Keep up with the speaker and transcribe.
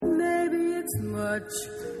much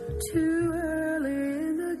too early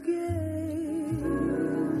in the game.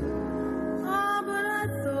 Oh, but I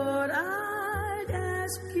thought I'd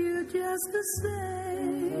ask you just the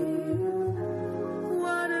same.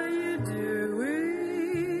 What are you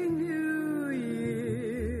doing, New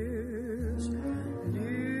Year's?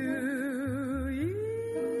 New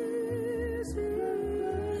Year's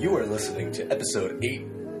Eve. You are listening to episode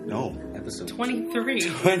 23.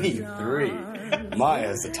 23. My,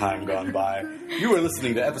 has the time gone by. You are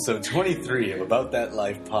listening to episode 23 of About That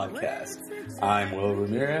Life podcast. I'm Will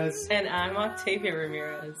Ramirez. And I'm Octavia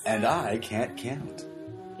Ramirez. And I can't count.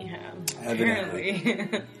 Yeah, Evidently.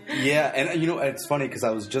 apparently. Yeah, and you know, it's funny because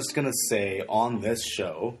I was just going to say on this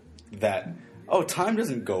show that, time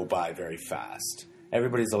doesn't go by very fast.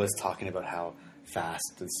 Everybody's always talking about how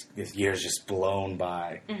fast this year's just blown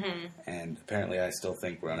by. Mm-hmm. And apparently I still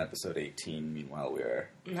think we're on episode 18. Meanwhile, we're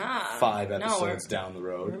 5 episodes down the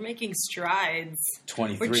road. We're making strides.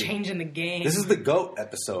 23. We're changing the game. This is the GOAT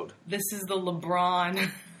episode. This is the LeBron.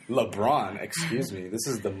 Excuse me. This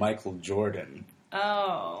is the Michael Jordan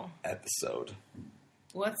episode.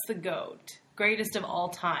 What's the GOAT? Greatest of all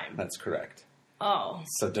time. That's correct. Oh.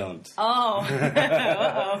 So don't. Oh.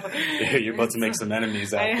 Uh-oh. You're about to make some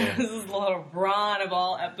enemies out there. This is the LeBron of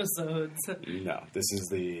all episodes. No, this is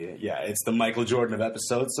it's the Michael Jordan of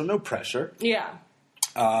episodes, so no pressure. Yeah.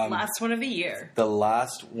 Last one of the year. The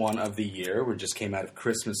last one of the year. We just came out of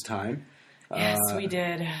Christmas time. Yes, we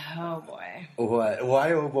did. Oh, boy. What?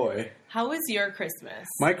 Why, oh, boy? How was your Christmas?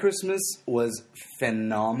 My Christmas was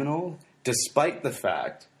phenomenal, despite the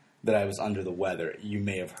fact that I was under the weather. You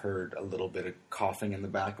may have heard a little bit of coughing in the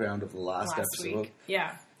background of the last episode. Week.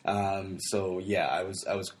 Yeah. I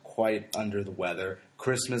was quite under the weather.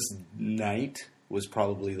 Christmas night was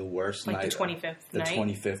probably the worst night. The 25th night? The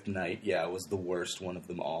 25th night, yeah, was the worst one of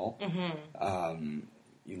them all. Mm-hmm.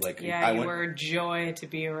 You were a joy to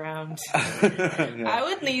be around. Yeah.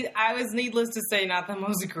 I was needless to say not the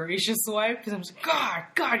most gracious wife, because I'm just,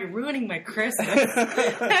 God, you're ruining my Christmas.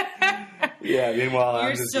 Yeah, meanwhile,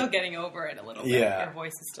 you're still getting over it a little bit. Yeah. Your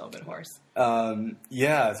voice is still a bit hoarse. So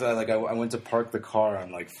I went to park the car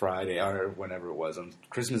on Friday or whenever it was on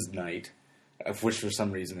Christmas night, which for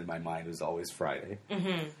some reason in my mind was always Friday.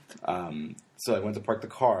 Mm-hmm. So I went to park the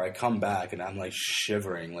car. I come back and I'm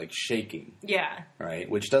shivering, shaking. Yeah. Right,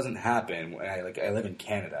 which doesn't happen. I live in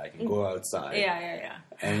Canada. I can go outside. Yeah.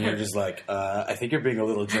 And you're just I think you're being a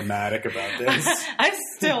little dramatic about this. I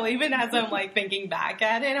still, even as I'm thinking back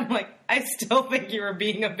at it, I'm I still think you were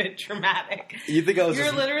being a bit dramatic. You think I was?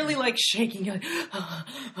 You're literally shaking. You're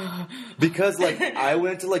because I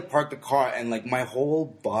went to park the car and my whole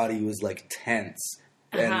body was tense.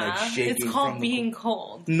 And shaking. It's called being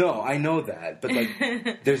cold. No, I know that, but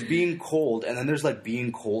there's being cold, and then there's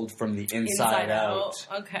being cold from the inside out.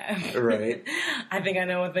 Okay, right. I think I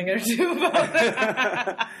know a thing or two about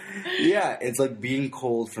that. Yeah, it's being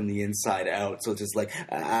cold from the inside out. So it's just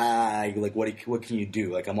what can you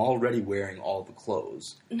do? I'm already wearing all the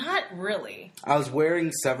clothes. Not really. I was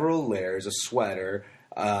wearing several layers, a sweater,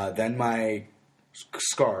 then my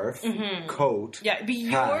scarf, coat. Yeah, but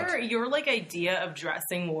hat. your idea of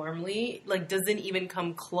dressing warmly doesn't even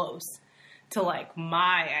come close to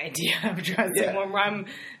my idea of dressing warm. I'm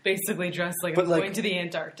basically dressed I'm going to the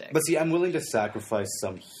Antarctic. But see, I'm willing to sacrifice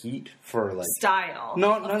some heat for style.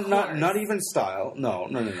 No, not even style. No.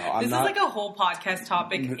 This is a whole podcast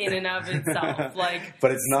topic in and of itself.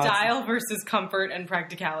 But it's not style versus comfort and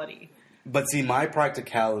practicality. But see, my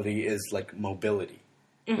practicality is mobility.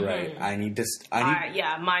 Mm-hmm. Right,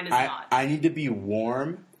 mine is not. I need to be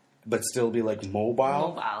warm, but still be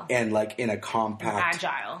mobile, and in a compact,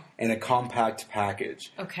 agile, in a compact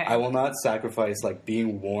package. Okay, I will not sacrifice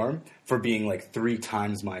being warm for being 3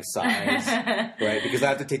 times my size, right? Because I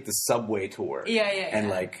have to take the subway to work.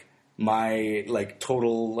 And my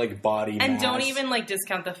total body and mass. Don't even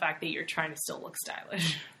discount the fact that you're trying to still look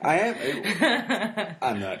stylish. I am.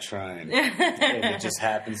 I'm not trying. If it just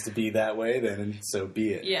happens to be that way, then so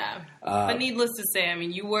be it. Yeah. But needless to say,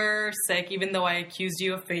 you were sick, even though I accused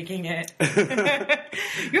you of faking it.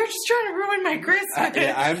 You're just trying to ruin my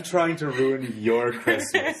Christmas. I'm trying to ruin your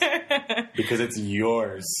Christmas because it's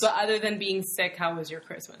yours. But other than being sick, how was your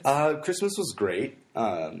Christmas? Christmas was great.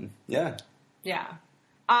 Yeah. Yeah.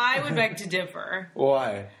 I would beg to differ.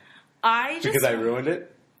 Why? Because I ruined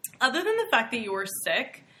it? Other than the fact that you were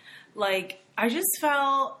sick, I just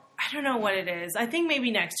felt, I don't know what it is. I think maybe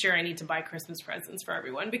next year I need to buy Christmas presents for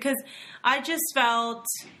everyone because I just felt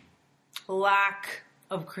lack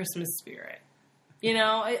of Christmas spirit.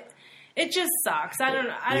 It just sucks. I don't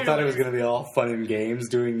know. You thought it was going to be all fun and games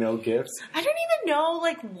doing no gifts? I don't even know,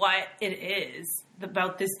 what it is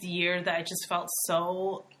about this year that I just felt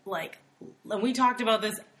so like, and we talked about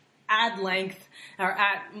this at length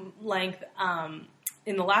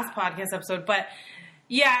in the last podcast episode, but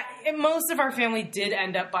yeah, most of our family did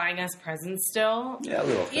end up buying us presents still. Yeah,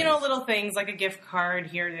 little things. Little things like a gift card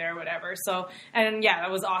here, there, whatever. So, and yeah,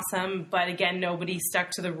 that was awesome. But again, nobody stuck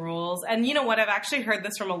to the rules. And you know what? I've actually heard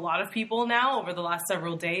this from a lot of people now over the last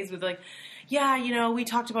several days with like, yeah, we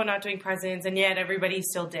talked about not doing presents and yet everybody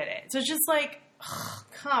still did it. So it's just like, ugh,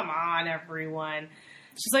 come on, everyone.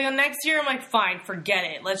 It's just like, next year, I'm like, fine, forget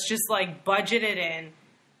it. Let's just like budget it in.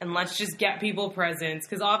 And let's just get people presents.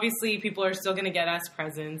 Because obviously people are still going to get us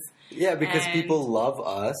presents. Yeah, because people love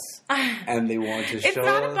us. And they want to show It's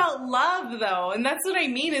not about love, though. And that's what I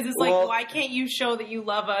mean. Is it's like, why can't you show that you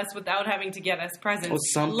love us without having to get us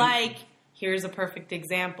presents? Well, here's a perfect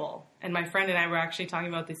example. And my friend and I were actually talking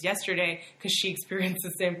about this yesterday. Because she experienced the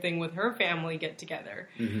same thing with her family get-together.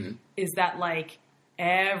 Mm-hmm. Is that, like,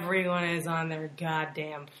 everyone is on their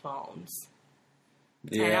goddamn phones.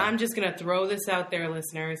 Yeah. And I'm just going to throw this out there,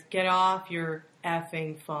 listeners. Get off your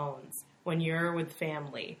effing phones when you're with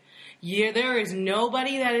family. There is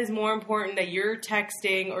nobody that is more important that you're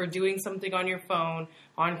texting or doing something on your phone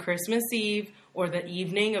on Christmas Eve or the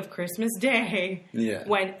evening of Christmas Day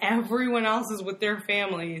when everyone else is with their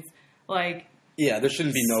families. Like, yeah, there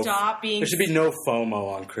should be no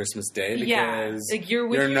FOMO on Christmas Day because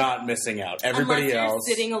you're not missing out. Everybody else,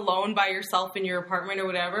 you're sitting alone by yourself in your apartment or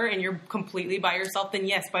whatever, and you're completely by yourself, then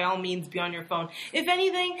yes, by all means, be on your phone. If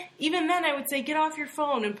anything, even then, I would say get off your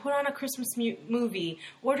phone and put on a Christmas movie.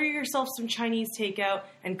 Order yourself some Chinese takeout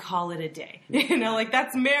and call it a day.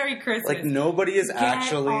 That's Merry Christmas. Like nobody is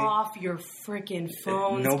actually get off your freaking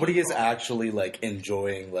phone. Nobody is actually like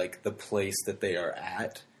enjoying like the place that they are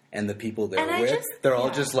at. And the people they're with, they're all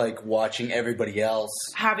just, like, watching everybody else.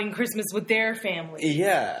 Having Christmas with their family.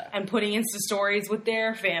 Yeah. And putting Insta stories with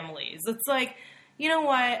their families. It's like, you know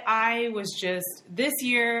what? I was just, this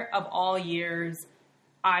year of all years,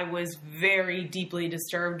 I was very deeply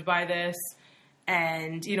disturbed by this.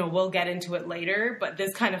 And, we'll get into it later. But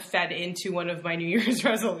this kind of fed into one of my New Year's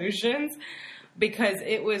resolutions. Because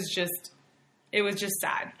it was just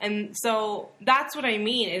sad. And so that's what I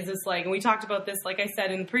mean is it's like, and we talked about this, like I said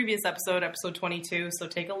in the previous episode 22, so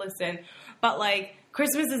take a listen. But like,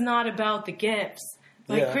 Christmas is not about the gifts.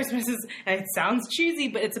 Like Christmas is, and it sounds cheesy,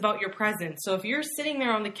 but it's about your presents. So if you're sitting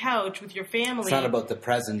there on the couch with your family. It's not about the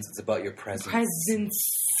presents, it's about your presents.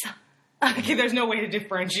 Presents. Okay, there's no way to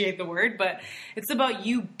differentiate the word, but it's about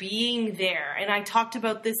you being there. And I talked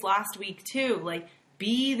about this last week too, like,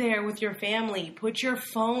 be there with your family. Put your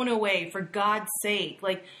phone away, for God's sake.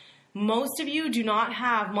 Like, most of you do not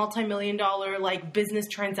have multi-million-dollar, like, business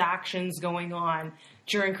transactions going on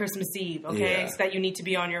during Christmas Eve, okay? So that you need to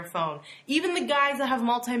be on your phone. Even the guys that have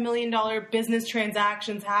multi-million-dollar business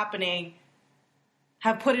transactions happening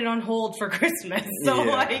have put it on hold for Christmas.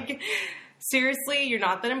 So, seriously, you're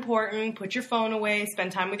not that important. Put your phone away.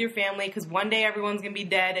 Spend time with your family because one day everyone's going to be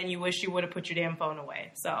dead and you wish you would have put your damn phone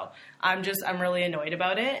away. So I'm really annoyed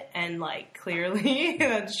about it. And like, clearly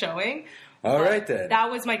that's showing. All right then. That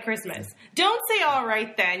was my Christmas. Don't say all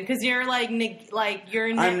right then because you're diminishing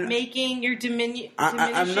what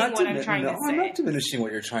I'm trying to say. I'm not diminishing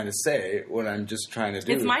what you're trying to say. What I'm just trying to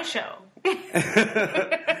do. It's my show.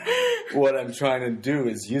 What I'm trying to do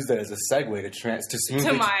is use that as a segue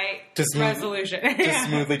to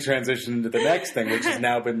smoothly transition into the next thing, which has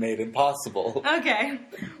now been made impossible. Okay,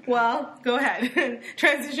 well, go ahead.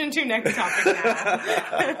 Transition to next topic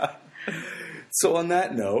now. So on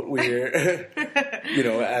that note, we're,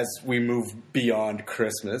 as we move beyond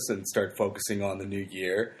Christmas and start focusing on the new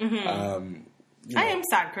year. Mm-hmm. I am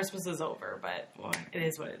sad Christmas is over, but it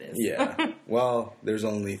is what it is. Yeah. Well, there's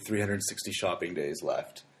only 360 shopping days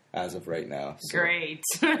left as of right now. So. Great.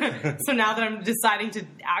 So now that I'm deciding to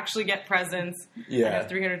actually get presents, I have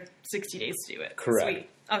 360 days to do it. Correct. Sweet.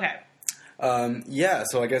 Okay.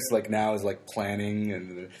 So I guess like now is like planning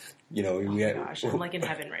and gosh, I'm like in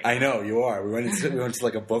heaven right now. I know you are. We went to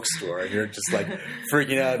like a bookstore and you're just like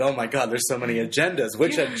freaking out. Oh my God, there's so many agendas.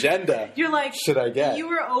 Which agenda should I get? You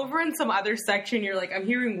were over in some other section. You're like, I'm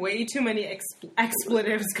hearing way too many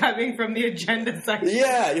expletives coming from the agenda section.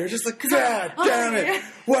 Yeah, you're just like, God damn it.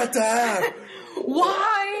 What the heck?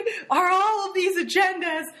 Why are all of these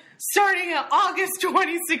agendas starting at August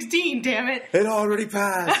 2016, damn it? It already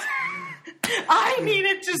passed. I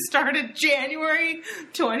needed to start at January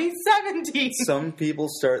 2017. Some people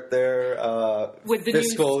start their with the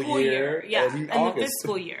fiscal new school year. Yeah, in and August. the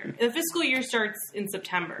fiscal year. The fiscal year starts in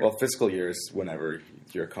September. Well, fiscal year is whenever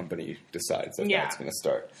your company decides that that's going to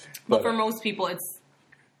start. But for most people, it's...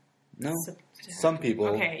 No, some people...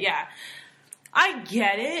 Okay, yeah. I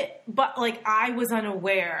get it, but, like, I was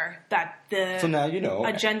unaware that the So now you know.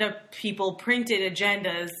 agenda people printed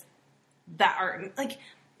agendas that are, like,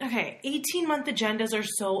 okay, 18-month agendas are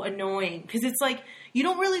so annoying because it's like you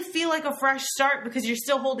don't really feel like a fresh start because you're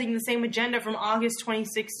still holding the same agenda from August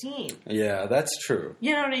 2016. Yeah, that's true.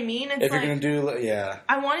 You know what I mean? It's If you're like, going to do, yeah.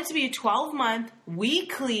 I want it to be a 12-month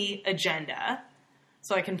weekly agenda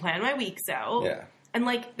so I can plan my weeks out. Yeah. And,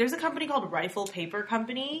 like, there's a company called Rifle Paper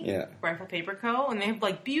Company. Yeah. Rifle Paper Co. And they have,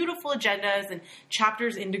 like, beautiful agendas. And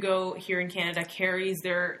Chapters Indigo here in Canada carries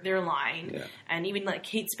their line. Yeah. And even, like,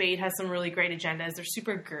 Kate Spade has some really great agendas. They're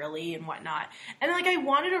super girly and whatnot. And, like, I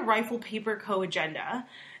wanted a Rifle Paper Co. agenda.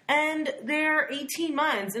 And they're 18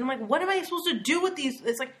 months. And I'm like, what am I supposed to do with these?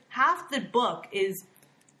 It's like half the book is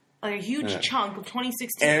like a huge chunk of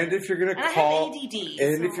 2016. And if you're going to and call... I have ADD.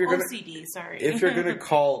 And so if you're gonna, OCD, sorry. If you're going to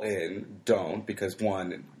call in, don't, because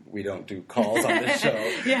one, we don't do calls on this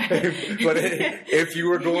show. Yeah. But if you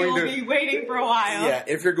were going You'll to... be waiting for a while. Yeah,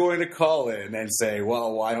 if you're going to call in and say,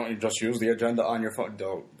 well, why don't you just use the agenda on your phone?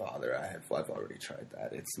 Don't bother. I've already tried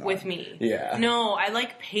that. It's not... With me. Yeah. No, I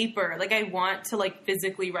like paper. Like, I want to, like,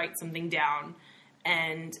 physically write something down.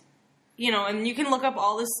 And, you know, and you can look up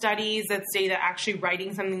all the studies that say that actually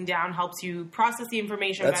writing something down helps you process the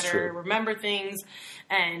information That's better, true. remember things,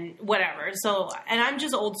 and whatever. So, and I'm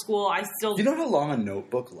just old school. I still... Do you know how long a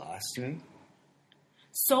notebook lasts me?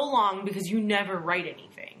 So long because you never write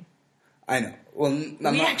anything. I know. Well,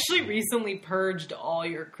 We actually recently purged all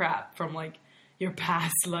your crap from, like, your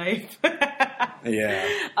past life. Yeah.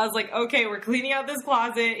 I was like, okay, we're cleaning out this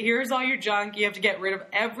closet. Here's all your junk. You have to get rid of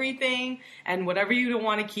everything, and whatever you don't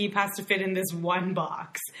want to keep has to fit in this one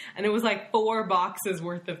box. And it was like 4 boxes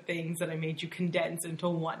worth of things that I made you condense into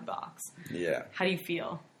one box. Yeah. How do you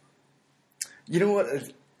feel? You know what?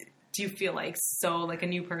 Do you feel like a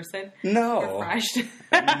new person? No. Refreshed?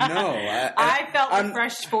 No. I felt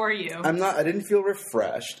refreshed for you. I didn't feel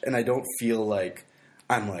refreshed, and I don't feel like...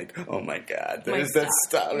 I'm like, oh my god, there's that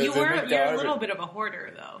stuff. You're a little bit of a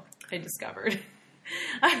hoarder, though, I discovered.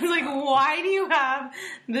 I was like, why do you have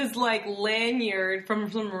this, like, lanyard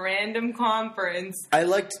from some random conference? I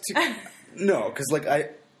liked to... No, because, like,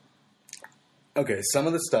 Okay, some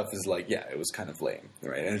of the stuff is like, yeah, it was kind of lame,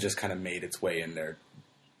 right? And it just kind of made its way in there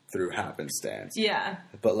through happenstance. Yeah.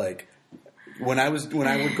 But, like, when I would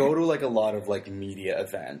go to, like, a lot of, like, media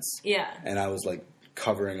events... Yeah. And I was, like,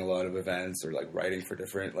 covering a lot of events or like writing for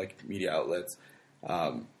different like media outlets,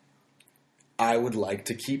 I would like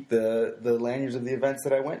to keep the lanyards of the events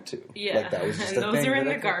that I went to. Yeah, like that was just and a those thing are in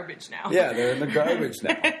that the garbage now. Yeah, they're in the garbage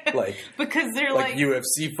now. Like because they're like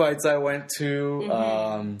UFC fights I went to,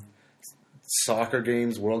 Mm-hmm. Soccer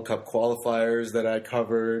games, World Cup qualifiers that I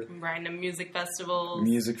covered, random music festivals.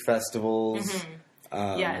 Mm-hmm.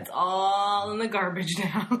 Yeah, it's all in the garbage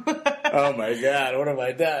now. Oh my god, what have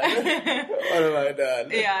I done? What have I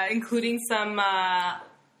done? Yeah, including some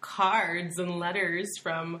cards and letters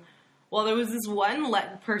from... Well, there was this one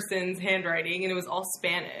person's handwriting, and it was all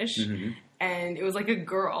Spanish. Mm-hmm. And it was like a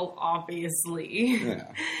girl, obviously.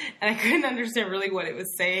 Yeah. And I couldn't understand really what it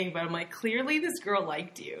was saying, but I'm like, clearly this girl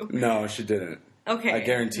liked you. No, she didn't. Okay. I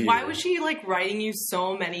guarantee Why you. was she, like, writing you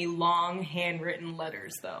so many long handwritten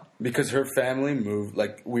letters, though? Because her family moved,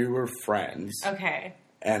 like, we were friends. Okay.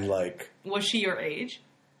 And, like... Was she your age?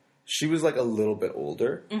 She was, like, a little bit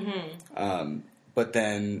older. Mm-hmm. But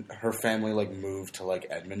then her family, like, moved to, like,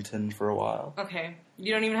 Edmonton for a while. Okay.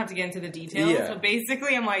 You don't even have to get into the details. Yeah. But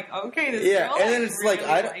basically, I'm like, okay, this girl and then it's really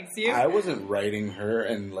like, likes you. I wasn't writing her,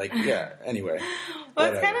 and, like, yeah, anyway.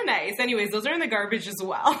 Well, that's kind of nice. Anyways, those are in the garbage as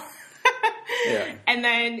well. Yeah. And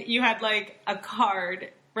then you had, like, a card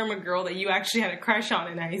from a girl that you actually had a crush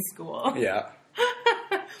on in high school. Yeah.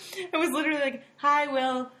 It was literally like, "Hi,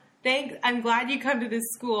 Will. Thanks. I'm glad you come to this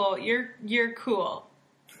school. You're cool.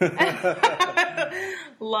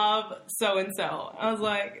 Love so and so." I was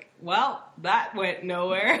like, "Well, that went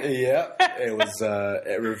nowhere." Yeah. It was.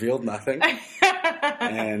 It revealed nothing.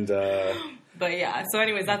 And. But yeah, so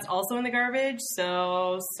anyways, that's also in the garbage.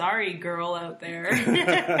 So sorry, girl out there.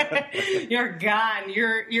 You're gone.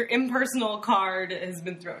 Your impersonal card has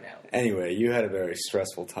been thrown out. Anyway, you had a very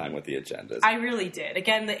stressful time with the agendas. I really did.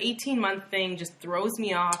 Again, the 18-month thing just throws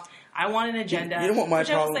me off. I want an agenda. You know what my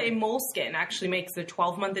problem... I will say Moleskine actually makes the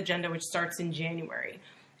 12-month agenda, which starts in January.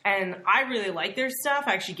 And I really like their stuff.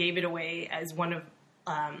 I actually gave it away as one of,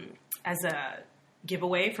 as a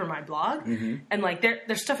giveaway for my blog. Mm-hmm. And like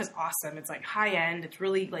their stuff is awesome. It's like high end. It's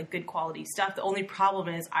really like good quality stuff. The only problem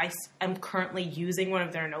is I am currently using one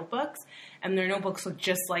of their notebooks, and their notebooks look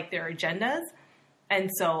just like their agendas.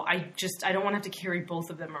 And so I don't want to have to carry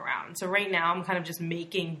both of them around. So right now I'm kind of just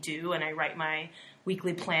making do, and I write my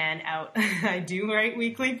weekly plan out. I do write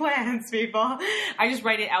weekly plans, people. I just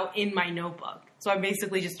write it out in my notebook. So I'm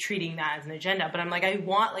basically just treating that as an agenda. But I'm like, I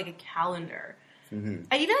want like a calendar. Mm-hmm.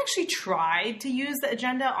 I even actually tried to use the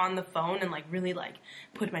agenda on the phone and like really like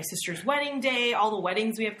put my sister's wedding day, all the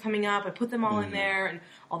weddings we have coming up. I put them all in there and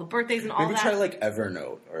all the birthdays and all that. Maybe try like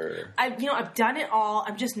Evernote or... I've done it all.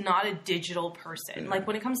 I'm just not a digital person. Like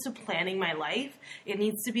when it comes to planning my life, it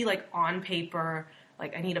needs to be like on paper.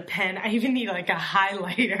 Like, I need a pen. I even need, like, a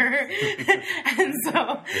highlighter. And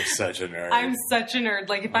so... You're such a nerd. I'm such a nerd.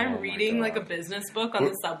 Like, if I'm reading, like, a business book on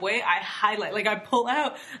the subway, I highlight. Like, I pull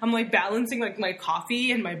out... I'm, like, balancing, like, my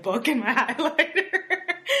coffee and my book and my highlighter.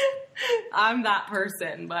 I'm that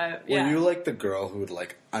person, but, yeah. Were you, like, the girl who would,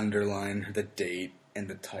 like, underline the date and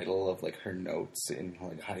the title of, like, her notes in,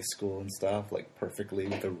 like, high school and stuff, like, perfectly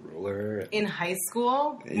with a ruler? In high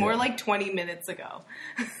school? Yeah. More like 20 minutes ago.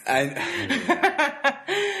 I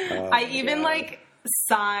even, God. like,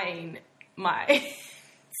 sign my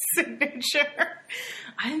signature.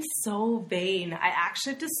 I'm so vain. I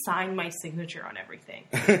actually have to sign my signature on everything.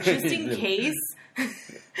 Just in case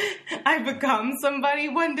I become somebody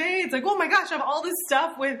one day. It's like, oh my gosh, I have all this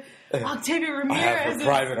stuff with Octavia Ramirez. I have a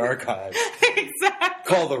private archive.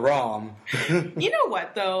 Exactly. Call the ROM. You know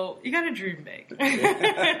what, though? You gotta dream big.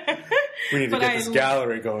 We need to get this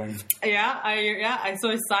gallery going. So I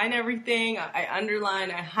sign everything. I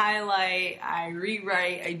underline, I highlight, I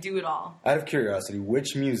rewrite, I do it all. Out of curiosity,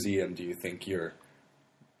 which museum do you think your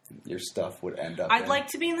stuff would end up in? I'd like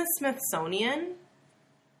to be in the Smithsonian.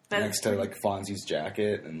 Next to, like, Fonzie's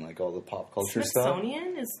jacket and, like, all the pop culture stuff.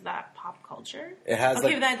 Smithsonian? Is that pop culture? It has,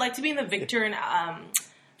 okay, then I'd like to be in the Victoria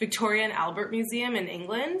and Albert Museum in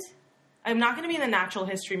England. I'm not going to be in the Natural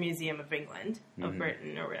History Museum of England, of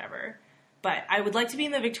Britain, or whatever. But I would like to be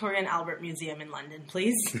in the Victoria and Albert Museum in London,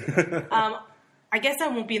 please. I guess I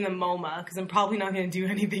won't be in the MoMA, because I'm probably not going to do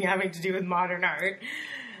anything having to do with modern art.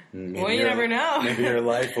 Well, you never know. Maybe your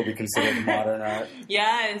life will be considered modern art.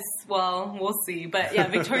 Yes, well, we'll see. But yeah,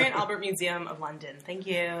 Victoria and Albert Museum of London. Thank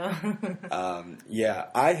you. Yeah,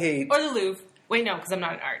 I hate... Or the Louvre. Wait, no, because I'm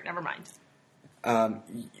not in art. Never mind.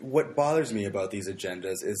 What bothers me about these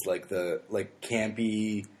agendas is, like, the, like,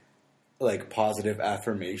 campy, like, positive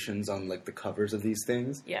affirmations on, like, the covers of these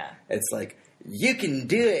things. Yeah. This you can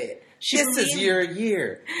do it. This is your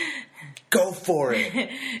year. Go for it.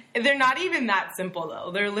 They're not even that simple, though.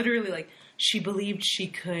 They're literally like, she believed she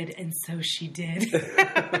could, and so she did.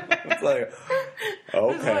 It's like,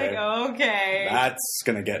 okay. It's like, okay. That's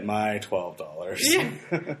going to get my $12. Yeah.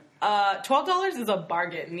 $12 is a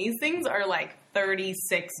bargain. These things are like $36.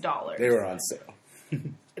 They were on sale.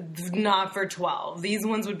 Not for $12. These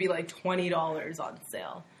ones would be like $20 on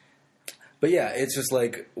sale. But yeah, it's just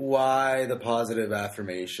like, why the positive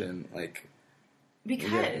affirmation? Like,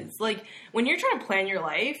 because, like, when you're trying to plan your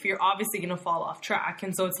life, you're obviously going to fall off track.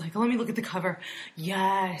 And so it's like, let me look at the cover.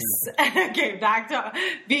 Yes. Okay, back to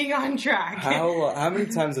being on track. How many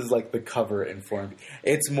times is, like, the cover informed?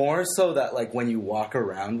 It's more so that, like, when you walk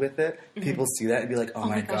around with it, people see that and be like, oh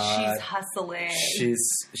my God. She's hustling.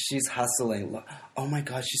 She's hustling. Oh my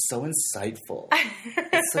God, she's so insightful.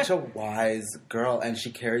 It's such a wise girl. And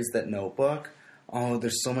she carries that notebook. Oh,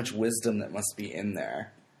 there's so much wisdom that must be in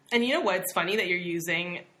there. And you know what? It's funny that you're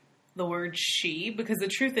using the word she, because the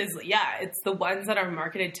truth is, yeah, it's the ones that are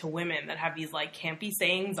marketed to women that have these, like, campy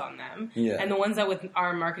sayings on them. Yeah. And the ones that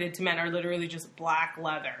are marketed to men are literally just black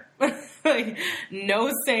leather. Like,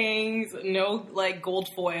 no sayings, no, like, gold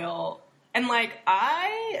foil. And, like,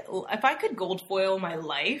 if I could gold foil my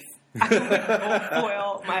life, I would gold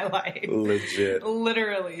foil my life. Legit.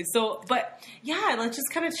 Literally. So, but, yeah, it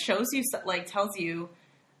just kind of shows you, like, tells you,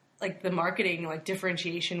 like, the marketing, like,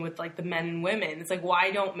 differentiation with, like, the men and women. It's like,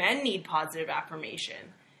 why don't men need positive affirmation?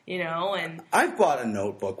 You know? And I've bought a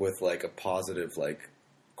notebook with, like, a positive, like,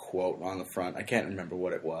 quote on the front. I can't remember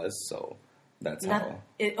what it was, so that's how.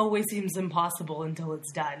 It always seems impossible until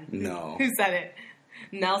it's done. No. Who said it?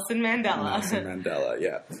 Nelson Mandela. Nelson Mandela,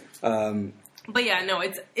 yeah. But yeah, no,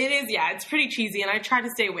 it's pretty cheesy, and I try to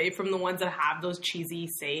stay away from the ones that have those cheesy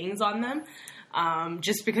sayings on them.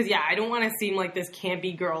 Just because, yeah, I don't want to seem like this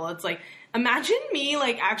campy girl. It's like, imagine me,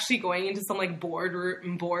 like, actually going into some, like, board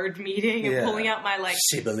meeting and pulling out my, like...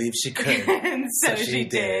 She believed she could. And so she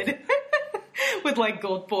did. With, like,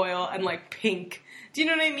 gold foil and, like, pink. Do you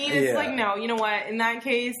know what I mean? It's like, no, you know what? In that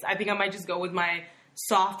case, I think I might just go with my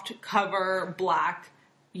soft cover, black,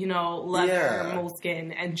 you know, leather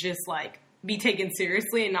moleskin, and just, like, be taken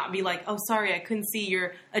seriously and not be like, oh, sorry, I couldn't see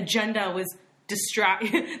your agenda was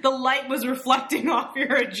the light was reflecting off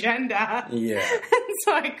your agenda. Yeah.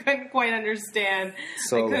 So I couldn't quite understand.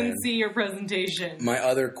 So I couldn't see your presentation. My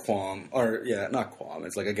other qualm, or yeah, not qualm,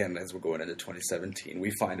 it's like, again, as we're going into 2017,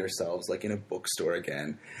 we find ourselves like in a bookstore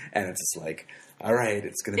again, and it's just like, all right,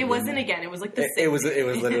 it's going to be... It wasn't again, it was like the same It was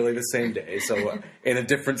literally the same day, so in a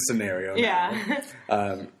different scenario. Yeah.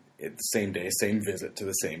 It's the same day, same visit to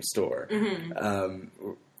the same store.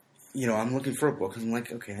 Mm-hmm. I'm looking for a book, and I'm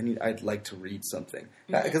like, okay, I'd like to read something.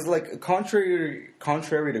 Because, like, contrary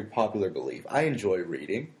to popular belief, I enjoy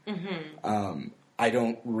reading. Mm-hmm. I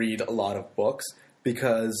don't read a lot of books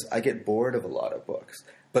because I get bored of a lot of books.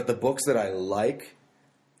 But the books that I like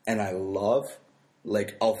and I love,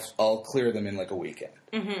 like, I'll clear them in, like, a weekend.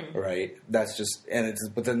 Mm-hmm. Right? That's just...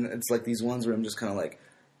 But then it's, like, these ones where I'm just kind of, like,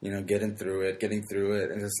 getting through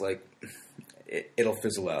it, and it's, like... It'll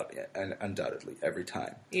fizzle out, undoubtedly, every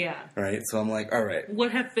time. Yeah. Right? So I'm like, all right.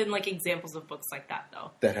 What have been, like, examples of books like that,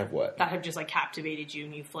 though? That have what? That have just, like, captivated you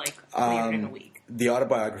and you've, like, cleared in a week. The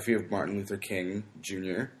autobiography of Martin Luther King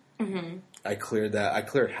Jr. Mm-hmm. I cleared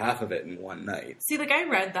half of it in one night. See, like, I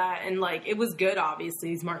read that, and, like, it was good, obviously.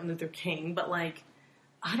 He's Martin Luther King, but, like,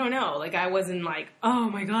 I don't know. Like, I wasn't like, oh,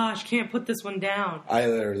 my gosh, can't put this one down. I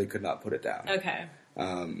literally could not put it down. Okay.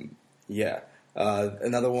 Yeah.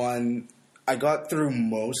 Another one... I got through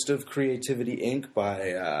most of Creativity Inc. by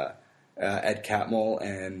Ed Catmull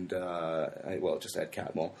and, just Ed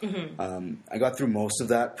Catmull. Mm-hmm. I got through most of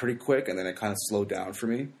that pretty quick, and then it kind of slowed down for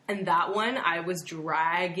me. And that one I was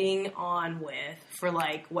dragging on with for,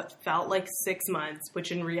 like, what felt like 6 months,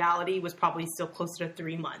 which in reality was probably still closer to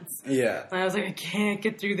 3 months. Yeah. And I was like, I can't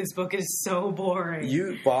get through this book. It's so boring.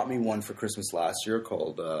 You bought me one for Christmas last year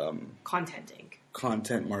called... Content Inc.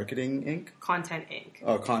 Content Marketing Inc.? Content Inc.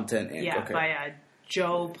 Oh, Content Inc. Yeah, okay. by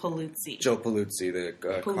Joe Paluzzi. Joe Paluzzi, the...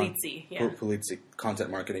 Paluzzi,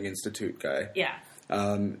 Content Marketing Institute guy. Yeah.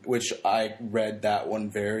 Which I read that one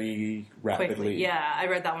very rapidly. Quickly. Yeah, I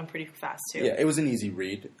read that one pretty fast, too. Yeah, it was an easy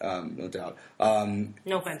read, no doubt.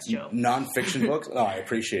 No offense, Joe. Non-fiction books? Oh, I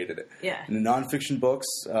appreciated it. Yeah. Non-fiction books,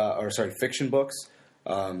 fiction books...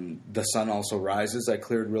 The Sun Also Rises, I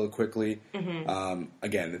cleared real quickly. Mm-hmm.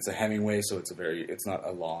 Again, it's a Hemingway, so it's not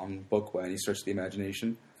a long book by any stretch of the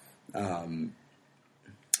imagination. What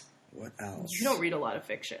else? You don't read a lot of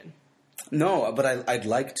fiction. No, but I'd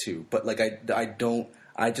like to, but like I don't.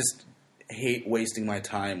 I just hate wasting my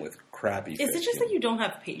time with crappy fiction. Is it just that you don't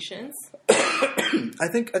have patience? I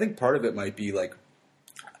think part of it might be like,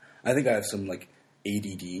 I think I have some like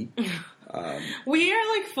ADD. We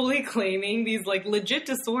are, like, fully claiming these, like, legit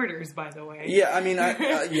disorders, by the way. Yeah, I mean, like,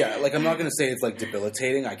 I'm not going to say it's, like,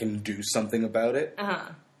 debilitating. I can do something about it.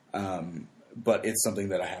 Uh-huh. But it's something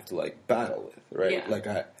that I have to, like, battle with, right? Yeah. Like,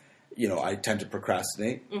 I tend to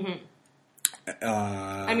procrastinate. Mm-hmm.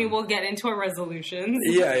 I mean, we'll get into our resolutions.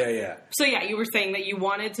 Yeah. So, yeah, you were saying that you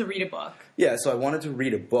wanted to read a book. Yeah, so I wanted to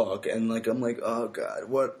read a book, and, like, I'm like, oh, God,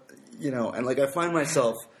 what, and, like, I find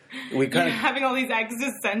myself... You're having all these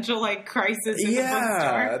existential, like, crises in the bookstore.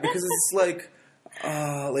 Yeah, because it's like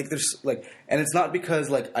there's like, and it's not because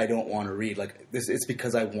like I don't want to read, like this. It's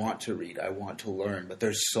because I want to read, I want to learn, but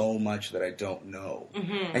there's so much that I don't know.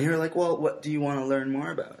 Mm-hmm. And you're like, well, what do you want to learn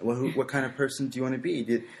more about? What kind of person do you want to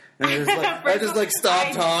be? And I just like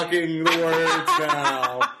stop talking the words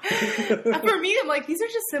now. For me, I'm like, these are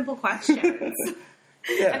just simple questions.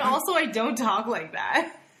 Yeah. And also, I don't talk like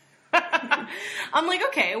that. I'm like,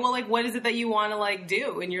 okay, well, like, what is it that you want to, like,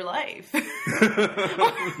 do in your life?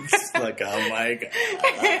 It's like, oh my God.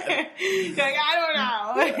 You're like, I don't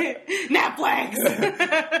know. Netflix.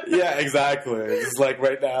 Yeah, exactly. It's like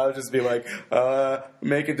right now, just be like,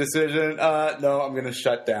 make a decision. No, I'm going to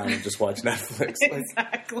shut down and just watch Netflix.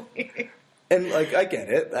 Exactly. And, like, I get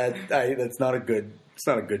it. That's not a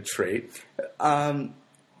good trait.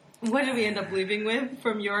 What did we end up leaving with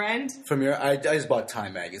from your end? I just bought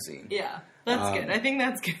Time magazine. Yeah, that's good. I think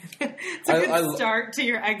that's good. It's a good start to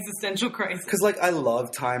your existential crisis. Because, like, I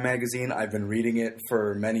love Time magazine. I've been reading it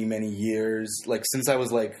for many, many years. Like, since I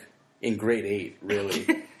was, like, in grade 8, really.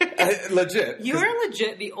 Legit. You're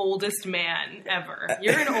legit the oldest man ever.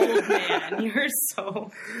 You're an old man. You're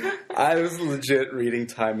so... I was legit reading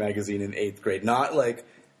Time magazine in 8th grade. Not, like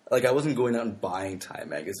I wasn't going out and buying Time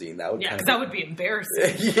magazine. That would because that would be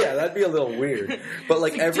embarrassing. Yeah, that'd be a little weird. But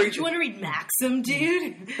like don't you want to read Maxim,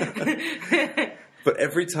 dude? But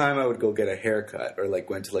every time I would go get a haircut or like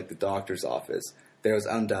went to like the doctor's office, there was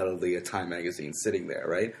undoubtedly a Time magazine sitting there,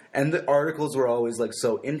 right? And the articles were always like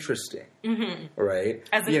so interesting, right?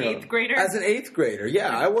 As an 8th grader? As an 8th grader,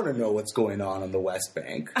 yeah. I want to know what's going on the West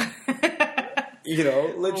Bank. You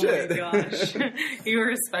know, legit. Oh my gosh. You were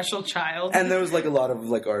a special child. And there was like a lot of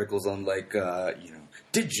like articles on like, you know,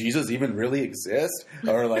 did Jesus even really exist?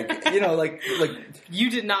 Or like, you know, like. You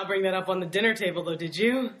did not bring that up on the dinner table though, did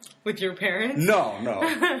you? With your parents? No.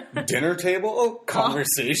 Dinner table?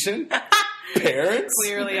 Conversation? Parents?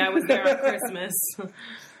 Clearly I was there on Christmas.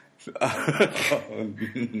 Oh,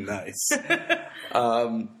 nice.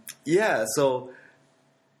 Yeah, so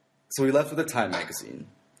we left with a Time magazine.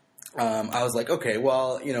 I was like, okay,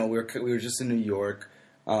 well, you know, we were just in New York.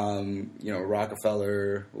 You know,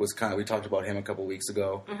 Rockefeller was we talked about him a couple weeks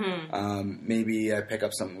ago. Mm-hmm. Maybe I pick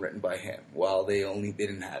up something written by him. Well, they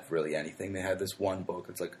didn't have really anything. They had this one book.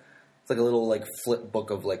 It's like a little like flip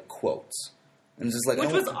book of like quotes. And it's just like,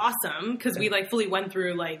 which was awesome because we like fully went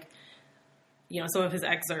through like, you know, some of his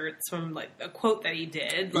excerpts from like a quote that he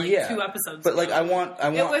did like 2 episodes but ago. Like I want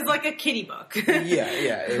it was like a kiddie book.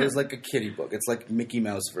 yeah, it was like a kiddie book. It's like Mickey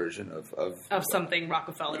Mouse version of something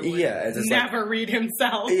Rockefeller would it's never read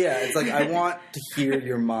himself. Yeah, it's like I want to hear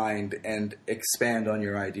your mind and expand on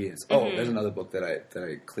your ideas. Oh, there's another book that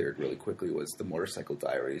I cleared really quickly was The Motorcycle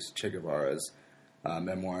Diaries, Che Guevara's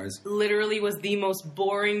memoirs. Literally was the most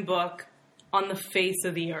boring book on the face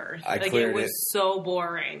of the earth. It was so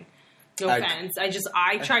boring. No offense.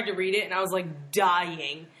 I tried to read it and I was like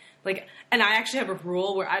dying. Like, and I actually have a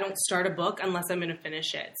rule where I don't start a book unless I'm going to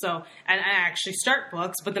finish it. So, and I actually start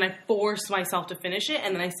books, but then I force myself to finish it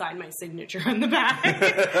and then I sign my signature on the back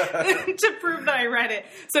to prove that I read it.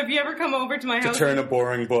 So if you ever come over to my house, to turn a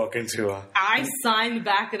boring book into I sign the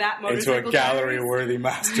back of that motorcycle into a gallery-worthy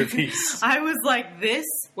masterpiece. I was like, this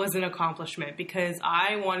was an accomplishment because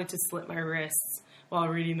I wanted to slit my wrists while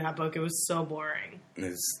reading that book. It was so boring.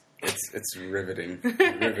 It's riveting book.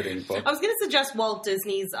 I was going to suggest Walt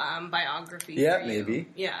Disney's biography. Yeah, maybe.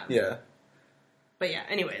 Yeah. But yeah,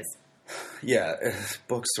 anyways. Yeah,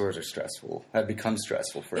 bookstores are stressful. Have become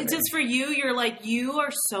stressful for me. It's just for you. You're like, you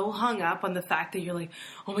are so hung up on the fact that you're like,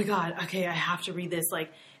 oh my God, okay, I have to read this.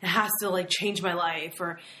 Like, it has to like change my life,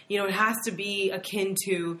 or you know, it has to be akin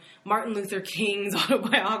to Martin Luther King's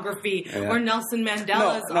autobiography or Nelson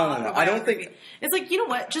Mandela's autobiography. No. I don't think it's like, you know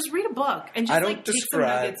what? Just read a book and just like take some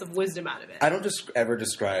nuggets of wisdom out of it. I don't just ever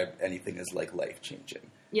describe anything as like life changing.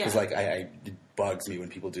 Yeah, because like it bugs me when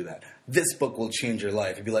people do that. This book will change your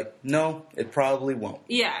life. You'd be like, no, it probably won't.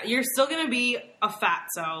 Yeah, you're still gonna be a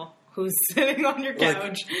fatso who's sitting on your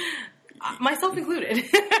couch. Myself included.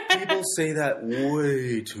 People say that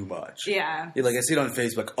way too much. Yeah. Like, I see it on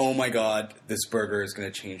Facebook. Oh my God, this burger is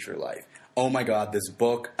going to change your life. Oh my God, this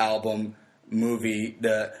book, album, movie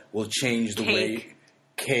that will change the way...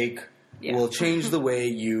 Cake. Will change the way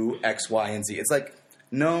you X, Y, and Z. It's like,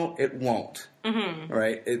 no, it won't. Mm-hmm.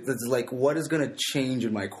 Right? It's like, what is going to change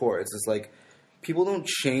in my core? It's just like, people don't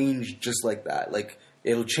change just like that. Like,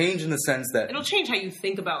 it'll change in the sense that... It'll change how you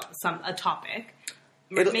think about a topic.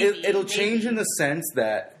 It'll change in the sense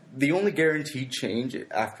that the only guaranteed change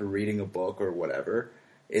after reading a book or whatever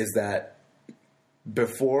is that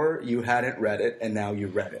before you hadn't read it and now you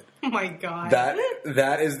read it. Oh my God.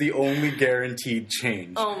 That is the only guaranteed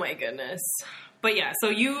change. Oh my goodness. But yeah, so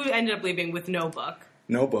you ended up leaving with no book.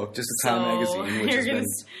 No book, just a Time magazine,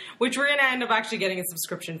 which we're going to end up actually getting a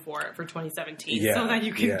subscription for 2017, so that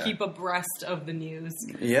you can keep abreast of the news.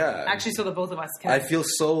 Yeah, actually, so that both of us can. I feel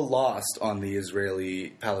so lost on the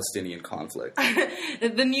Israeli-Palestinian conflict.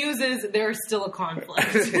 The news is there's still a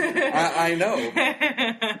conflict. I know,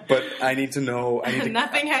 but I need to know.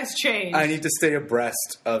 Nothing has changed. I need to stay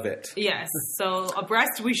abreast of it. Yes, so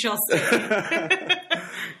abreast we shall stay.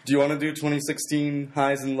 Do you want to do 2016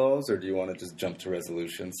 highs and lows, or do you want to just jump to resolutions?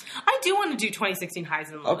 I do want to do 2016 highs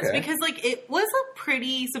and lows because, like, it was a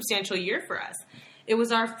pretty substantial year for us. It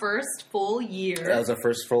was our first full year. That was our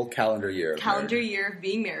first full calendar year. Year of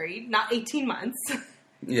being married, not 18 months.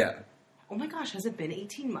 Yeah. Oh my gosh, has it been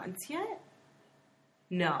 18 months yet?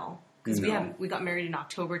 No, because we got married in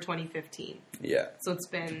October 2015. Yeah. So it's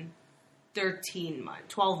been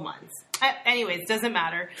 12 months. Anyways, doesn't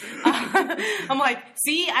matter. I'm like,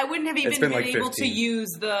 see, I wouldn't have even been able to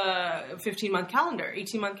use the 18-month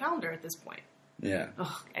calendar at this point. Yeah.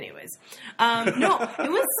 Ugh, anyways. No, it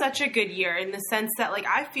was such a good year in the sense that, like,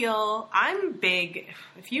 I feel I'm big.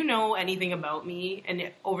 If you know anything about me,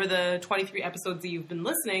 and over the 23 episodes that you've been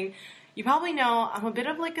listening, you probably know I'm a bit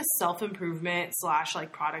of, like, a self-improvement /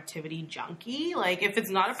 like, productivity junkie. Like, if it's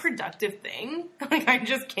not a productive thing, like, I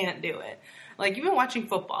just can't do it. Like, even watching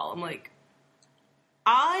football, I'm like,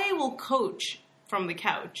 I will coach from the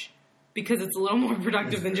couch because it's a little more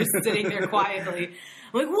productive than just sitting there quietly.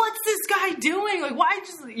 I'm like, what's this guy doing? Like, why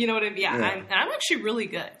just, you know what I mean? Yeah. I'm actually really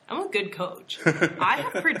good. I'm a good coach. I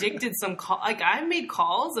have predicted some I made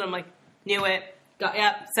calls and I'm like, Knew it.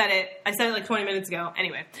 Yep, said it. I said it like 20 minutes ago.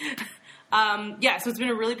 Anyway. So it's been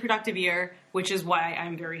a really productive year, which is why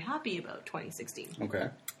I'm very happy about 2016. Okay.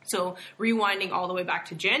 So rewinding all the way back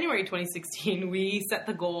to January 2016, we set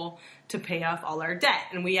the goal to pay off all our debt.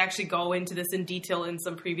 And we actually go into this in detail in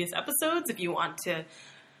some previous episodes. If you want to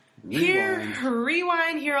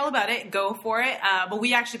rewind, hear all about it, go for it. But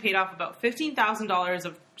we actually paid off about $15,000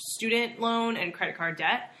 of student loan and credit card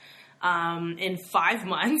debt in 5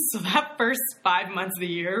 months. So that first 5 months of the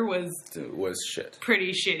year was shit.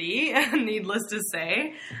 Pretty shitty, needless to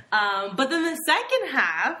say. But then the second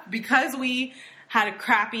half, because we had a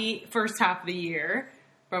crappy first half of the year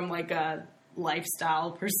from like a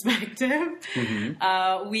lifestyle perspective,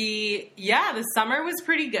 the summer was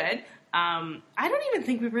pretty good. I don't even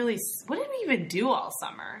think what did we even do all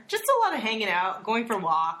summer? Just a lot of hanging out, going for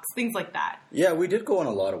walks, things like that. Yeah, we did go on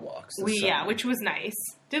a lot of walks. Which was nice.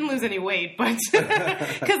 Didn't lose any weight, but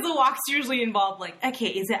because the walks usually involve like, okay,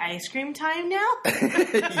 is it ice cream time now?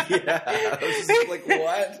 Yeah, I was just like,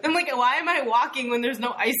 what? I'm like, why am I walking when there's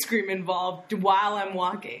no ice cream involved while I'm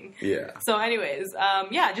walking? Yeah. So anyways,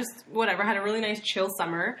 just whatever. Had a really nice chill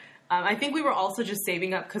summer. I think we were also just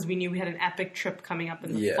saving up because we knew we had an epic trip coming up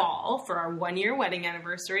in the fall for our 1-year wedding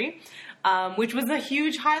anniversary, which was a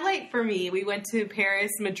huge highlight for me. We went to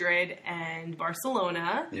Paris, Madrid, and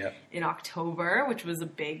Barcelona in October, which was a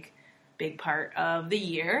big part of the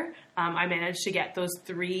year. I managed to get those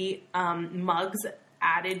 3 mugs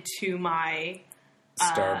added to my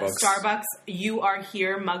Starbucks You Are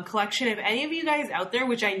Here mug collection. If any of you guys out there,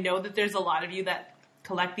 which I know that there's a lot of you that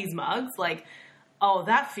collect these mugs, like... Oh,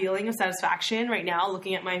 that feeling of satisfaction right now,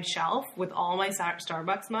 looking at my shelf with all my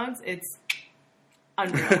Starbucks mugs, it's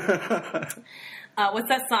unreal. What's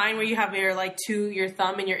that sign where you have your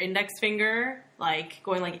thumb and your index finger, like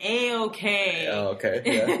going like A-OK? Oh, okay.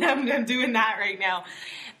 Yeah. I'm doing that right now.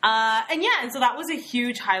 And so that was a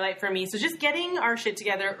huge highlight for me. So just getting our shit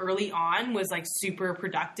together early on was like super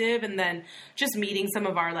productive. And then just meeting some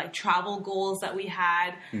of our like travel goals that we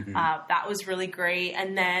had, that was really great.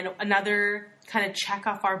 And then another kind of check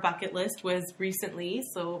off our bucket list was recently,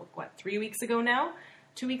 so 3 weeks ago now?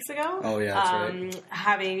 2 weeks ago? Oh, yeah, that's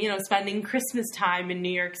right. Spending Christmas time in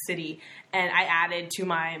New York City. And I added to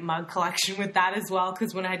my mug collection with that as well,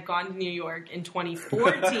 because when I had gone to New York in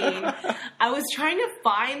 2014, I was trying to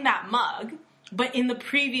find that mug, but in the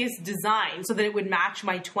previous design, so that it would match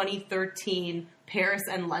my 2013 Paris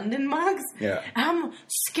and London mugs. Yeah. And I'm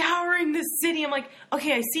scouring the city. I'm like,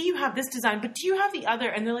 okay, I see you have this design, but do you have the other?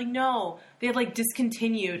 And they're like, no, they had like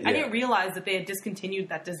discontinued. Yeah. I didn't realize that they had discontinued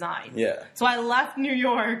that design. Yeah. So I left New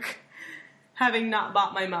York having not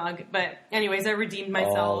bought my mug. But anyways, I redeemed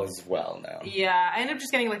myself. All is well now. Yeah. I ended up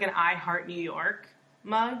just getting like an I Heart New York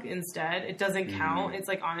mug instead. It doesn't count. It's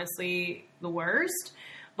like honestly the worst.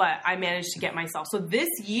 But I managed to get myself. So this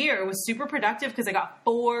year was super productive because I got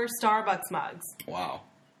 4 Starbucks mugs. Wow.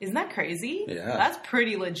 Isn't that crazy? Yeah. That's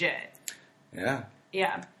pretty legit. Yeah.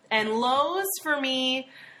 Yeah. And lows for me,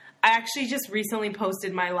 I actually just recently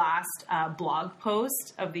posted my last blog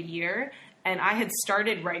post of the year. And I had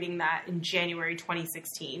started writing that in January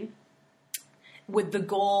 2016 with the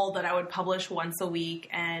goal that I would publish once a week.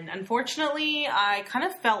 And unfortunately, I kind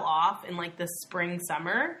of fell off in like the spring,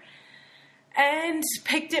 summer. And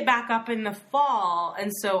picked it back up in the fall.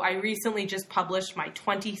 And so I recently just published my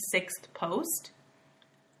 26th post.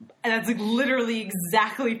 And that's like literally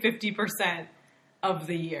exactly 50% of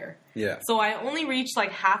the year. Yeah. So I only reached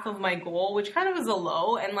like half of my goal, which kind of was a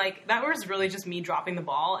low. And like that was really just me dropping the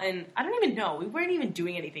ball. And I don't even know. We weren't even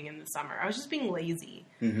doing anything in the summer. I was just being lazy.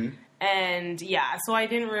 Mm-hmm. And yeah, so I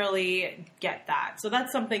didn't really get that. So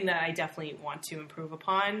that's something that I definitely want to improve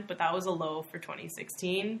upon. But that was a low for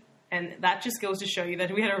 2016. And that just goes to show you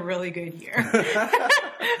that we had a really good year.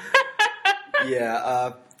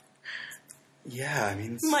 Yeah. I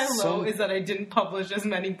mean... My low is that I didn't publish as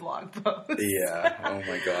many blog posts. Yeah. Oh,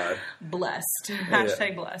 my God. Blessed.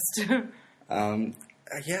 Hashtag blessed.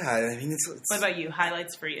 Yeah, I mean, it's... What about you?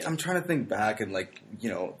 Highlights for you? I'm trying to think back and, like,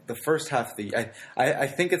 the first half of the year... I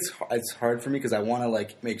think it's hard for me because I want to,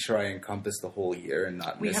 like, make sure I encompass the whole year and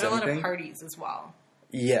not miss anything. We had a lot of parties as well.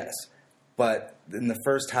 Yes. But in the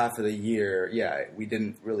first half of the year, we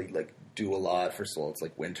didn't really, like, do a lot. First of all, it's,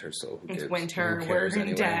 like, winter, so who cares? It's winter, we're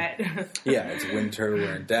in debt. Yeah, it's winter,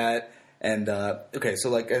 we're in debt. And, okay, so,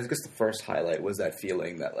 like, I guess the first highlight was that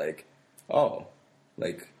feeling that, like, we're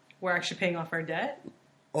actually paying off our debt?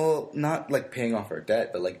 Well, not, like, paying off our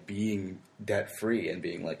debt, but, like, being debt-free and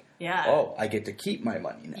being like, I get to keep my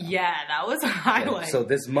money now. Yeah, that was a highlight. So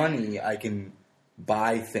this money I can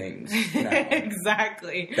buy things now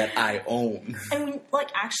Exactly. that I own. And we,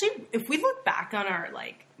 like, actually, if we look back on our,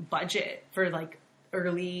 like, budget for, like,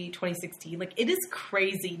 early 2016, like, it is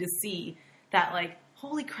crazy to see that, like,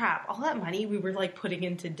 holy crap, all that money we were, like, putting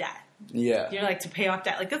into debt. Yeah. You know, like, to pay off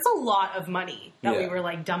debt. Like, that's a lot of money that we Yeah. were,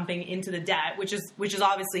 like, dumping into the debt, which is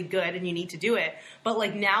obviously good and you need to do it. But,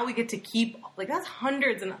 like, now we get to keep, like, that's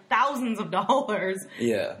hundreds and thousands of dollars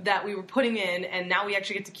Yeah. that we were putting in, and now we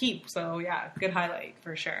actually get to keep. So, yeah, good highlight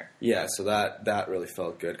for sure. Yeah, so that really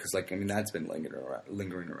felt good because, like, I mean, that's been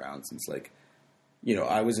lingering around since, like, you know,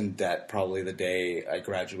 I was in debt probably the day I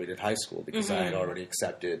graduated high school because I had already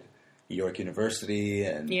accepted York University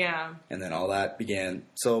and then all that began.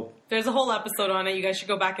 So there's a whole episode on it. You guys should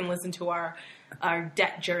go back and listen to our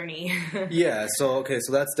debt journey. yeah, so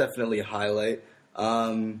that's definitely a highlight.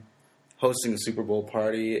 Hosting a Super Bowl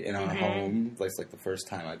party in our home, like the first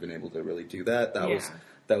time I've been able to really do that.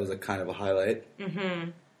 That was a kind of a highlight.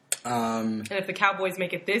 And if the Cowboys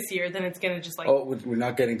make it this year, then it's going to just like... Oh, we're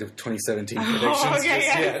not getting to 2017 predictions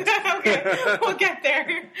yet. Okay, we'll get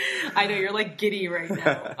there. I know, you're like giddy right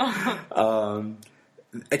now.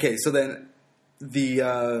 Okay, so then the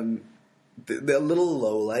little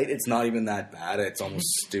low light, it's not even that bad. It's almost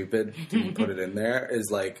stupid to put it in there,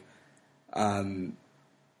 is like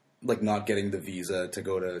not getting the visa to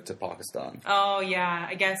go to Pakistan. Oh, yeah,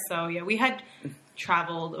 I guess so. Yeah, we had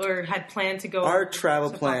traveled or had planned to go. Our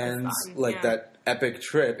travel plans, Pakistan. That epic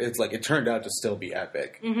trip, it's like it turned out to still be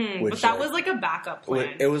epic. But that was like a backup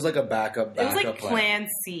plan. It was like a backup It was like plan. Plan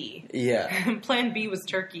C. Yeah. Plan B was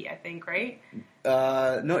Turkey, I think, right?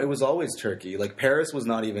 No, it was always Turkey. Like, Paris was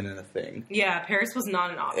not even in a thing. Yeah, Paris was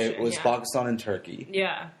not an option. It was Pakistan and Turkey.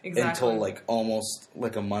 Yeah, exactly. Until, like, almost,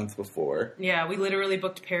 like, a month before. Yeah, we literally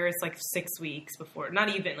booked Paris, like, 6 weeks before. Not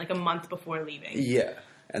even, like, a month before leaving. Yeah.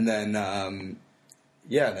 And then,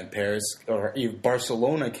 then Paris, or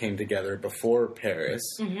Barcelona came together before Paris,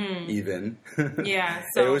 even. Yeah,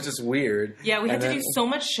 so... It was just weird. Yeah, we had to do so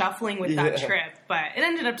much shuffling with that trip, but it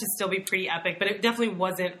ended up to still be pretty epic, but it definitely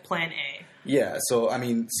wasn't Plan A. Yeah, so, I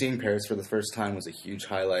mean, seeing Paris for the first time was a huge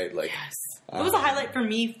highlight. Like, yes. It was a highlight for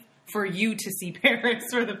me, for you to see Paris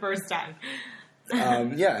for the first time.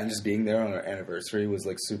 Yeah, and just being there on our anniversary was,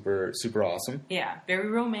 like, super, super awesome. Yeah, very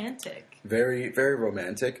romantic. Very, very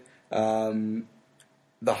romantic. The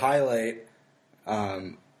highlight,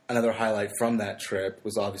 another highlight from that trip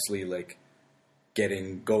was obviously, like,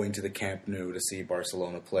 going to the Camp Nou to see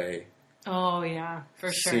Barcelona play. Oh, yeah,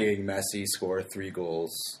 for sure. Seeing Messi score 3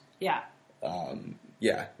 goals. Yeah.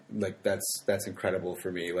 Yeah, like, that's incredible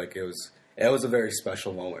for me. Like, it was a very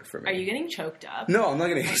special moment for me. Are you getting choked up? No, I'm not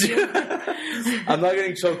getting I'm not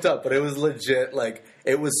getting choked up, but it was legit, like,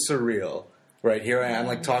 it was surreal. Right, here I am,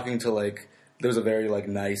 like, talking to, like, there was a very, like,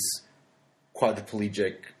 nice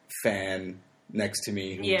quadriplegic fan next to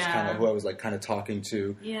me who I was, like, kind of talking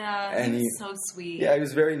to. Yeah, and he was so sweet. Yeah, he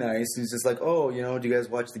was very nice. He's just like, oh, you know, do you guys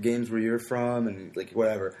watch the games where you're from? And, like,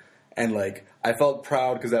 whatever. And, like, I felt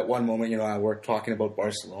proud because at one moment, you know, I worked talking about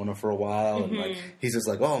Barcelona for a while. And, like, he's just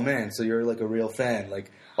like, oh, man, so you're, like, a real fan. Like,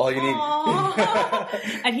 all you need...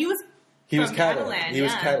 And he was Catalan. He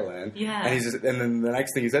was Catalan. Yeah. And then the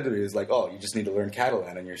next thing he said to me was like, oh, you just need to learn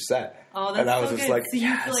Catalan and you're set. Oh, that's and I so was just good. like, so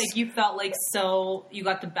yes. you felt like you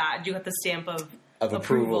got the badge, you got the stamp of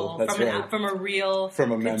approval. That's right. From a real...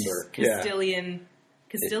 From a member. Castilian?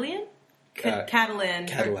 Catalan.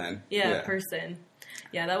 Catalan. Person.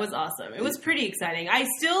 Yeah, that was awesome. It was pretty exciting. I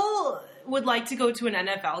still would like to go to an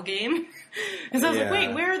NFL game. Because I was like,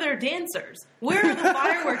 wait, where are their dancers? Where are the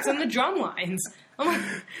fireworks and the drum lines? I'm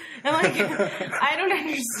like, I don't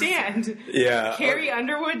understand. Yeah. Carrie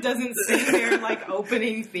Underwood doesn't sing their, like,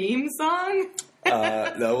 opening theme song?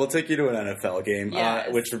 No, we'll take you to an NFL game,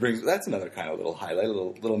 Yes. which brings, that's another kind of little highlight, a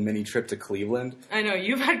little mini trip to Cleveland. I know,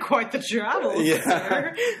 you've had quite the travel, Yeah.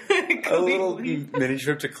 sir. A little mini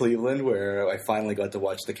trip to Cleveland where I finally got to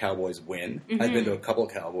watch the Cowboys win. I've been to a couple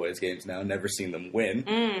Cowboys games now, never seen them win.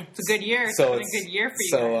 It's a good year. It's been a good year for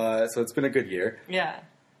you guys. So it's been a good year. Yeah.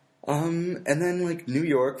 And then, like, New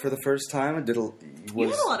York for the first time, You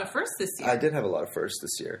had a lot of firsts this year. I did have a lot of firsts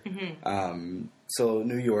this year. So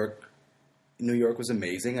New York was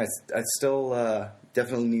amazing. I still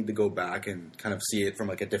definitely need to go back and kind of see it from,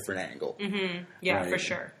 like, a different angle. Yeah, right? for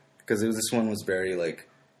sure. Because this one was very, like,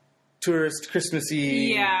 tourist,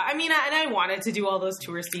 Christmassy. Yeah, I mean, and I wanted to do all those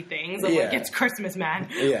touristy things. Like, it's Christmas, man.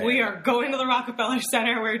 Yeah. We are going to the Rockefeller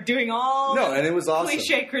Center. We're doing all and it was awesome.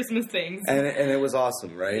 cliche Christmas things. And it was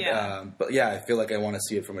awesome, right? Yeah. But yeah, I feel like I want to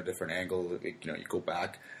see it from a different angle. Like, you know, you go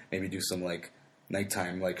back, maybe do some, like,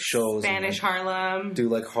 nighttime like shows. Spanish Harlem. Do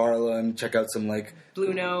like Harlem. Check out some like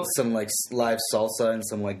Blue Note. Some like live salsa and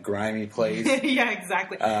some like grimy plays. Yeah,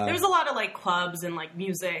 exactly. There was a lot of like clubs and like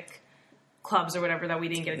music clubs or whatever that we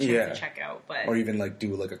didn't get a chance to check out, but or even like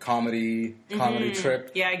do like a comedy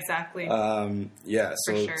trip. Yeah, exactly.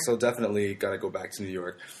 So definitely got to go back to New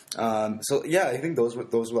York. So yeah, I think those were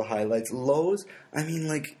the highlights. Lows, I mean,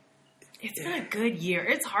 like it's been a good year.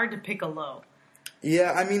 It's hard to pick a low.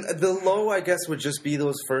 Yeah, I mean, the low, I guess, would just be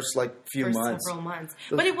those first, like, few months. Several months.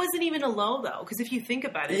 But it wasn't even a low, though, because if you think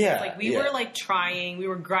about it, it's like we were, like, trying, we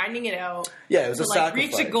were grinding it out. Yeah, it was to, a like,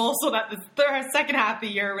 sacrifice. reach a goal so that the second half of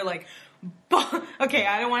the year, we're like, okay,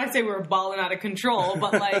 I don't want to say we were balling out of control,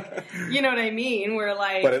 but, like, you know what I mean? We're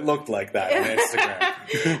like... But it looked like that on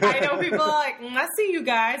Instagram. I know people are like, I see you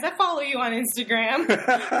guys. I follow you on Instagram.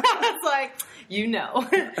 It's like... You know,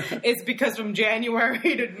 it's because from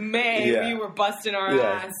January to May, we were busting our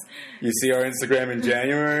ass. You see our Instagram in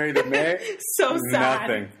January to May? So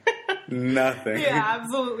sad. Nothing. Yeah,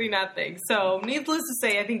 absolutely nothing. So, needless to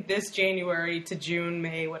say, I think this January to June,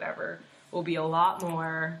 May, whatever, will be a lot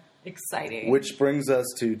more exciting. Which brings us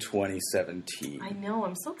to 2017. I know,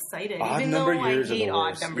 I'm so excited. Odd Even number though years I hate are the odd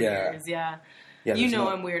worst. number years, yeah you know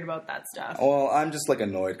I'm weird about that stuff. Well, I'm just, like,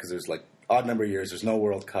 annoyed because there's, like, odd number years. There's no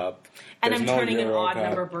World Cup. And I'm no turning an Euro odd Cup.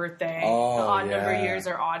 number birthday. Oh, the odd number years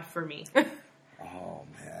are odd for me. Oh,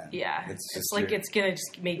 man. Yeah. It's like it's going to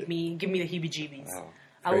just give me the heebie-jeebies. Oh,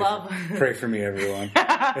 I love... Pray for me, everyone.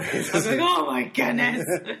 I was like, oh my goodness.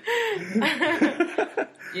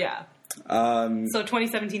 Yeah. So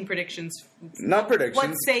 2017 predictions. Not predictions.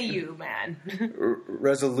 What say you, man?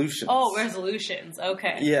 Resolutions. Oh, resolutions.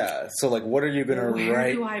 Okay. Yeah. So, like, what are you going to write?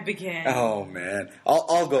 Where do I begin? Oh, man.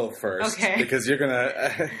 I'll go first. Okay. Because you're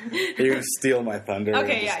gonna steal my thunder.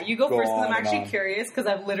 Okay, yeah. You go first because I'm actually curious because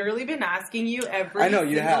I've literally been asking you every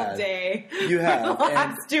single day. You have. For the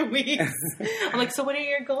last 2 weeks. I'm like, so what are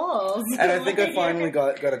your goals? And I think I finally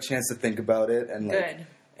got a chance to think about it. And like, good.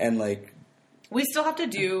 And like... We still have to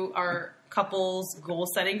do our couples goal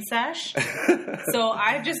setting sesh. So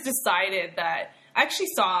I've just decided that I actually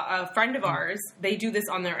saw a friend of ours. They do this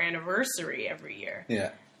on their anniversary every year.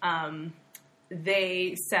 Yeah.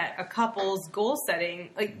 They set a couple's goal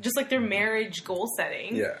setting, like just like their marriage goal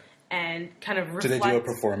setting. Yeah. And kind of reflect. Do they do a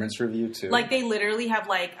performance review too? Like they literally have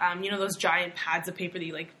like those giant pads of paper that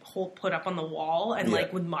you like put up on the wall and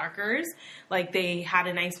like with markers. Like they had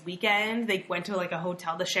a nice weekend. They went to like a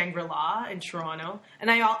hotel, the Shangri-La in Toronto, and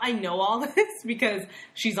I know all this because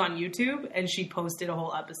she's on YouTube and she posted a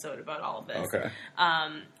whole episode about all of this. Okay.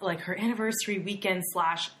 Like her anniversary weekend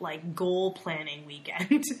 / like goal planning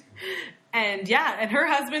weekend. And yeah, and her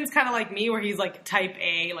husband's kind of like me where he's like type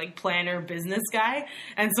A, like planner business guy.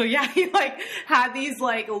 And so yeah, he like had these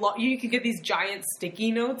like, you could get these giant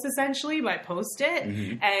sticky notes essentially by Post-it.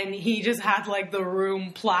 Mm-hmm. And he just had like the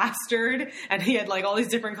room plastered and he had like all these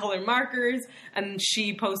different color markers. And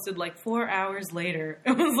she posted like 4 hours later,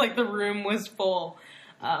 it was like the room was full.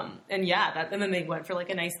 And yeah, and then they went for like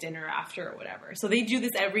a nice dinner after or whatever. So they do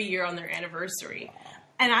this every year on their anniversary.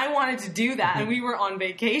 And I wanted to do that, and we were on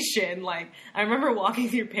vacation. Like, I remember walking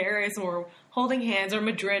through Paris, and we're holding hands, or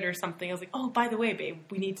Madrid or something. I was like, oh, by the way, babe,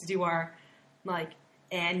 we need to do our, like,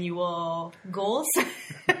 annual goals.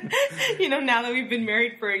 Now that we've been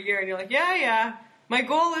married for a year, and you're like, yeah, my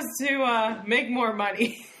goal is to make more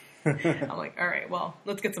money. I'm like, all right, well,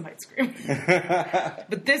 let's get some ice cream.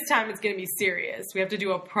 But this time it's going to be serious. We have to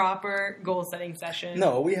do a proper goal-setting session.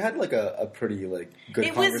 No, we had, like, a pretty, like, good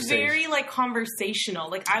conversation. It was very, like,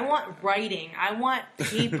 conversational. Like, I want writing. I want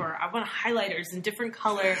paper. I want highlighters and different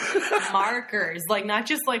color markers. Like, not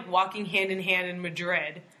just, like, walking hand-in-hand in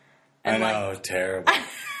Madrid. And, I know, terrible.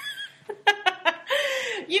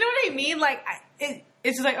 You know what I mean? Like,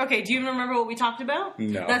 it's just like, okay, do you remember what we talked about?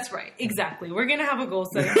 No. That's right. Exactly. We're going to have a goal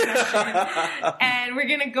setting session. And we're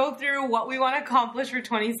going to go through what we want to accomplish for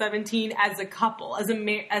 2017 as a couple, as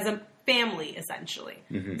a family, essentially.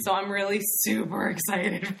 Mm-hmm. So I'm really super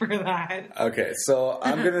excited for that. Okay, so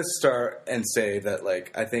I'm going to start and say that,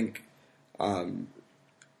 like, I think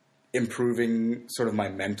improving sort of my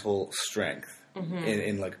mental strength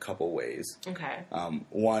in like, a couple ways. Okay.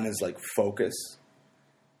 One is, like, focus.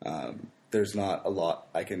 There's not a lot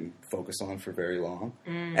I can focus on for very long.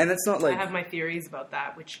 And it's not like... I have my theories about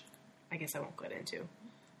that, which I guess I won't get into.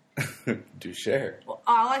 Do share. Well,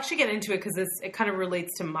 I'll actually get into it because it kind of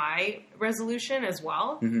relates to my resolution as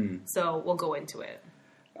well. Mm-hmm. So we'll go into it.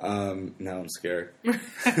 Now I'm scared. Yeah.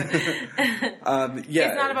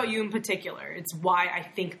 It's not about you in particular. It's why I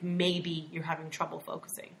think maybe you're having trouble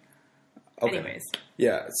focusing. Okay. Anyways.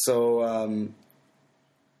 Yeah, so...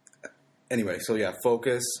 anyway, so yeah,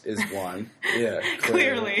 focus is one. Yeah.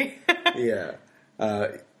 Clearly. Yeah.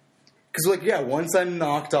 Because, like, yeah, once I'm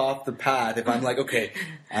knocked off the path, if I'm like, okay,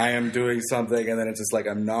 I am doing something, and then it's just like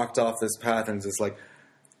I'm knocked off this path, and it's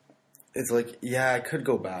like, yeah, I could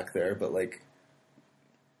go back there, but, like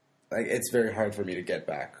it's very hard for me to get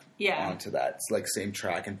back onto that. It's like same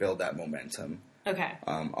track and build that momentum. Okay.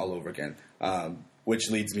 All over again. Which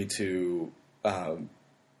leads me to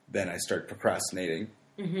then I start procrastinating.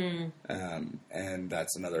 Mm-hmm. And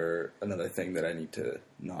that's another thing that I need to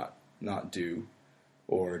not do,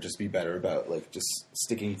 or just be better about, like, just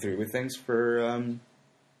sticking through with things for a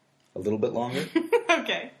little bit longer.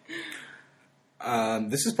 Okay.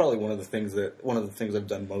 This is probably one of the things I've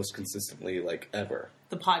done most consistently, like, ever.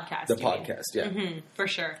 The podcast. The podcast, yeah. Mm-hmm, for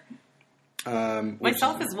sure.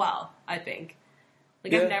 Myself as well, I think.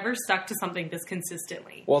 Like, I've never stuck to something this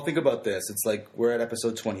consistently. Well, think about this. It's like we're at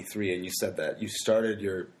episode 23, and you said that you started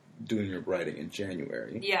doing your writing in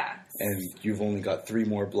January. Yeah. And you've only got 3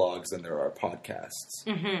 more blogs than there are podcasts.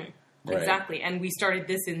 Mm-hmm. Right? Exactly. And we started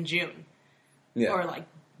this in June. Yeah. Or, like,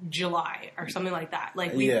 July or something like that.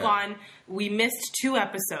 Like, we missed 2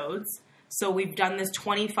 episodes, so we've done this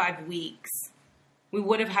 25 weeks. We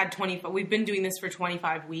would have had 25. We've been doing this for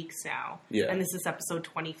 25 weeks now. Yeah. And this is episode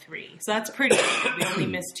 23. So that's pretty good. We only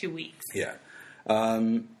missed 2 weeks. Yeah.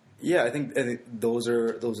 I think those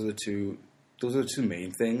are the two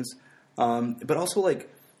main things. But also, like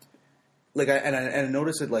I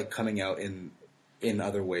notice it, like, coming out in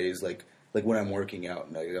other ways, like when I'm working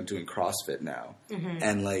out, like, I'm doing CrossFit now. Mm-hmm.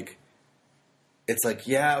 And, like, it's like,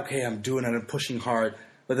 yeah, okay, I'm doing it, I'm pushing hard,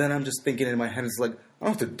 but then I'm just thinking in my head, it's like, I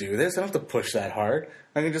don't have to do this. I don't have to push that hard.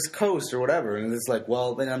 I can just coast or whatever. And it's like,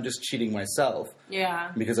 well, then I'm just cheating myself.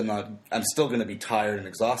 Yeah. Because I'm still going to be tired and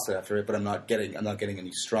exhausted after it, but I'm not getting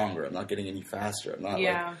any stronger. I'm not getting any faster. I'm not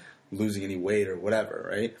like losing any weight or whatever,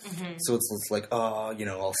 right? Mm-hmm. So it's like, oh,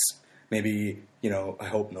 maybe, I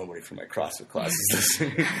hope nobody from my CrossFit class is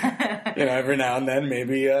listening. Every now and then,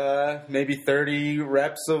 maybe 30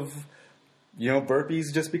 reps of,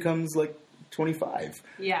 burpees just becomes like 25.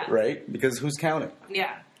 Yeah. Right? Because who's counting?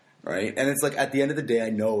 Yeah. Right? And it's like, at the end of the day, I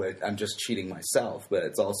know it. I'm just cheating myself. But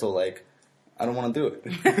it's also like, I don't want to do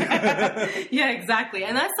it. Yeah, exactly.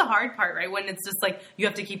 And that's the hard part, right? When it's just like, you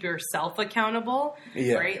have to keep yourself accountable.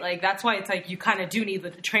 Yeah. Right? Like, that's why it's like, you kind of do need the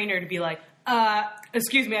trainer to be like,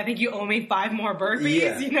 excuse me, I think you owe me 5 more burpees.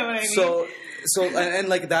 Yeah. You know what I mean? So, and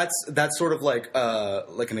like, that's sort of like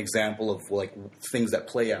an example of, like, things that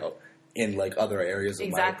play out in, like, other areas of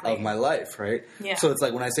my life, right? Yeah. So it's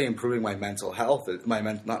like, when I say improving my mental health,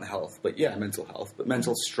 mental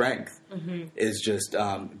strength is just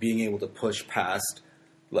being able to push past,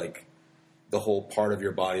 like, the whole part of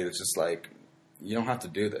your body that's just like, you don't have to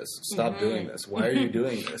do this. Stop doing this. Why are you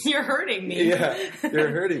doing this? You're hurting me. Yeah, you're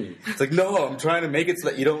hurting me. It's like, no, I'm trying to make it so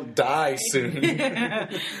that you don't die soon.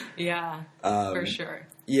 Yeah, for sure.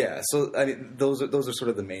 Yeah, so I mean, those are sort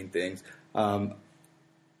of the main things.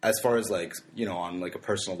 As far as, like, on, like, a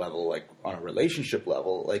personal level, like, on a relationship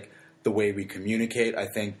level, like, the way we communicate, I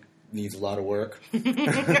think, needs a lot of work. Yeah,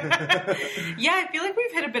 I feel like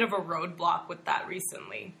we've hit a bit of a roadblock with that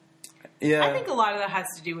recently. Yeah. I think a lot of that has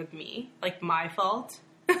to do with me. Like, my fault.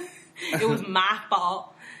 It was my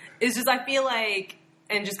fault. It's just, I feel like,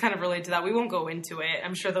 and just kind of relate to that, we won't go into it.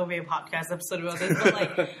 I'm sure there'll be a podcast episode about this. But,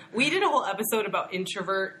 like, we did a whole episode about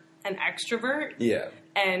introvert and extrovert. Yeah.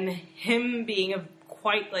 And him being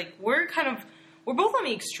quite, like, we're both on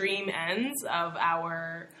the extreme ends of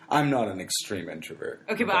our... I'm not an extreme introvert.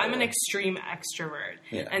 Okay, but I'm an extreme extrovert.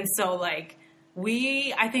 Yeah. And so, like,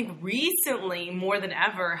 I think recently, more than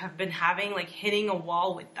ever, have been hitting a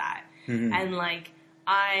wall with that. Mm-hmm. And, like,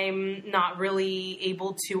 I'm not really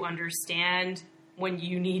able to understand when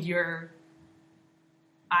you need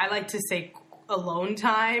I like to say alone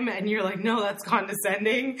time, and you're like, no, that's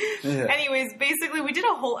condescending. Yeah. Anyways, basically, we did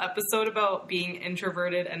a whole episode about being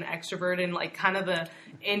introverted and extroverted and, like, kind of the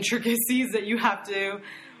intricacies that you have to,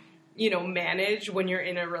 manage when you're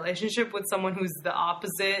in a relationship with someone who's the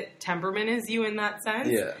opposite temperament as you in that sense.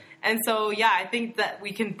 Yeah. And so, yeah, I think that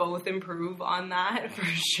we can both improve on that for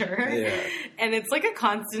sure. Yeah. And it's like a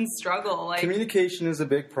constant struggle. Like, communication is a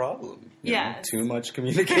big problem. Yeah. Too much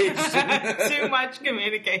communication. Too much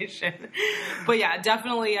communication. But yeah,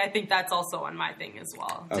 definitely, I think that's also on my thing as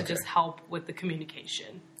well, to just help with the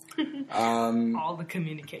communication. All the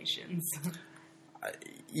communications.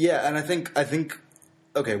 Yeah, and I think,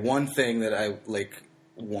 okay, one thing that I, like,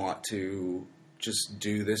 want to just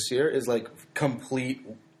do this year is, like, complete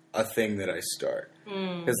a thing that I start.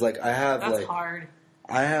 Because, like, that's hard.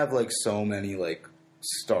 I have, like, so many, like,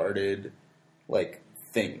 started, like,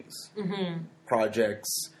 things, projects,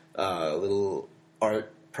 little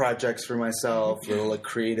art projects for myself, little like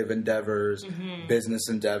creative endeavors, business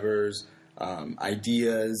endeavors,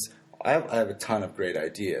 ideas. I have a ton of great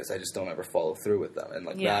ideas. I just don't ever follow through with them, and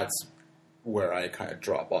that's where I kind of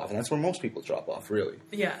drop off, and that's where most people drop off, really.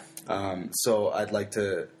 Yeah. So I'd like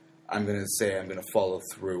to. I'm gonna follow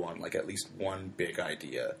through on like at least one big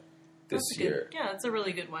idea this year. Yeah, that's a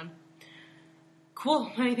really good one.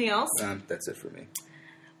 Cool. Anything else? That's it for me.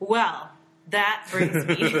 Well, that brings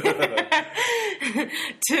me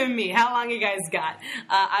to me. How long you guys got?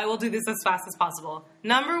 I will do this as fast as possible.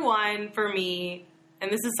 Number one for me, and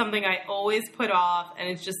this is something I always put off, and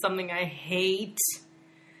it's just something I hate.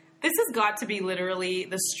 This has got to be literally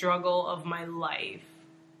the struggle of my life,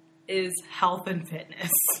 is health and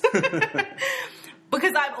fitness.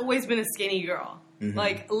 Because I've always been a skinny girl. Mm-hmm.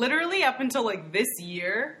 Like, literally up until, like, this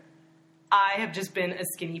year, I have just been a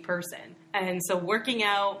skinny person. And so working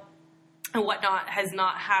out and whatnot has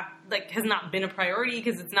not been a priority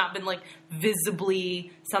because it's not been, like,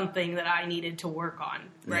 visibly something that I needed to work on,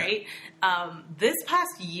 right? Yeah. This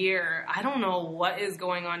past year, I don't know what is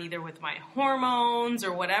going on either with my hormones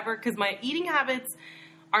or whatever, because my eating habits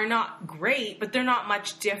are not great, but they're not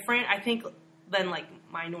much different, I think, than, like,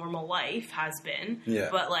 my normal life has been. Yeah.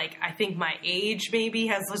 But, like, I think my age maybe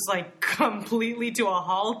has just, like, completely to a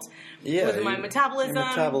halt with my metabolism. Your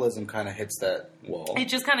metabolism kind of hits that wall. It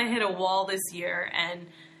just kind of hit a wall this year, and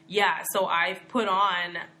yeah, so I've put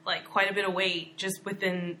on, like, quite a bit of weight just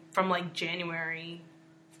from, like, January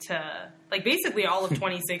to, like, basically all of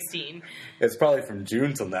 2016. It's probably from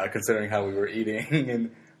June till now, considering how we were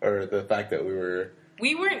eating, or the fact that we were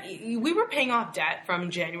paying off debt from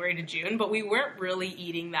January to June, but we weren't really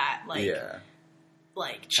eating that,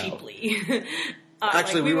 like cheaply.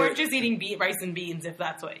 Actually, we weren't just eating rice and beans, if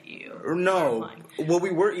that's what you... No. Well,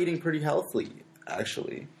 we were eating pretty healthily,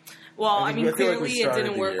 actually. Well, I mean, clearly like it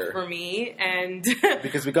didn't work for me, and...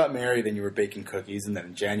 Because we got married and you were baking cookies, and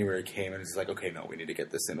then January came, and it's like, okay, no, we need to get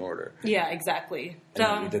this in order. Yeah, exactly. And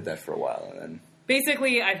then we did that for a while, and then...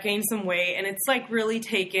 Basically, I've gained some weight, and it's, like, really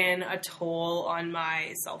taken a toll on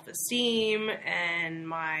my self-esteem and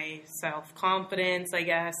my self-confidence, I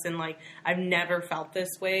guess. And, like, I've never felt this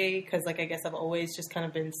way because, like, I guess I've always just kind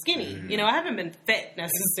of been skinny. Mm-hmm. You know, I haven't been fit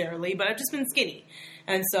necessarily, but I've just been skinny.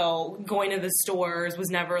 And so going to the stores was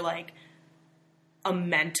never, like, a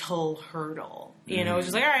mental hurdle. You know, it was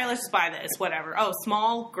just like, all right, let's just buy this, whatever. Oh,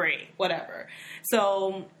 small, great, whatever.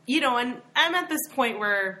 So, you know, and I'm at this point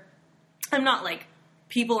where... I'm not, like,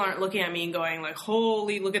 people aren't looking at me and going, like,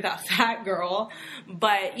 holy, look at that fat girl.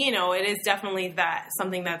 But, you know, it is definitely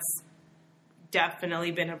something that's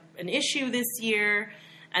definitely been an issue this year.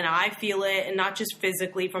 And I feel it, and not just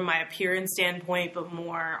physically from my appearance standpoint, but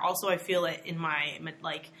more, also I feel it in my,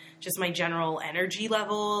 like, just my general energy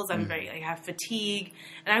levels. I have fatigue.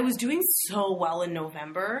 And I was doing so well in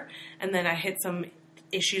November, and then I hit some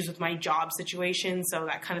issues with my job situation, so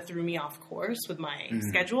that kind of threw me off course with my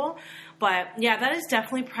schedule. But yeah, that is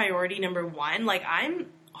definitely priority number one. Like, I'm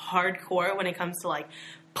hardcore when it comes to, like,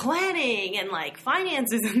 planning and, like,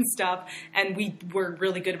 finances and stuff, and we were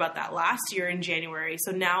really good about that last year in January.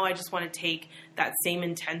 So now I just want to take that same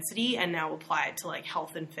intensity and now apply it to, like,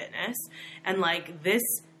 health and fitness. And, like, this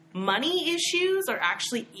money issues are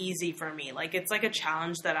actually easy for me. Like, it's like a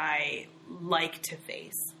challenge that I like to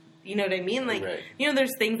face. You know what I mean? Like, you know,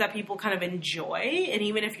 there's things that people kind of enjoy, and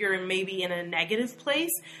even if you're maybe in a negative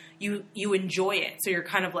place, you enjoy it. So you're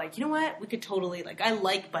kind of like, you know what? We could totally, like, I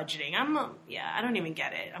like budgeting. I don't even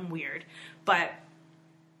get it. I'm weird. But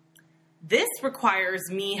this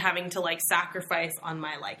requires me having to, like, sacrifice on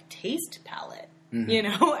my, like, taste palette. You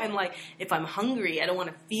know? And, like, if I'm hungry, I don't want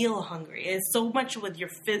to feel hungry. It's so much with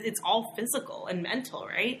it's all physical and mental,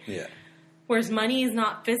 right? Yeah. Whereas money is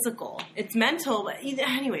not physical. It's mental. But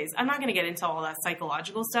anyways, I'm not going to get into all that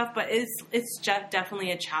psychological stuff, but it's just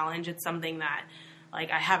definitely a challenge. It's something that,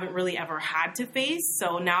 like, I haven't really ever had to face.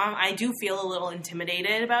 So now I do feel a little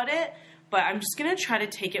intimidated about it, but I'm just going to try to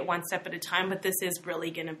take it one step at a time. But this is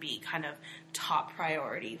really going to be kind of top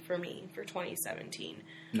priority for me for 2017.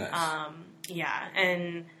 Nice. Yeah.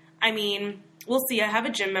 And I mean, we'll see. I have a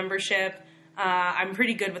gym membership. I'm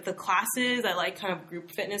pretty good with the classes. I like kind of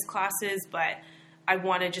group fitness classes, but I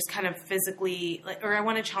want to just kind of physically, like, or I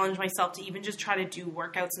want to challenge myself to even just try to do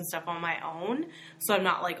workouts and stuff on my own. So I'm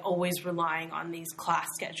not, like, always relying on these class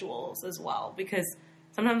schedules as well, because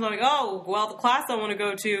sometimes I'm like, oh, well, the class I want to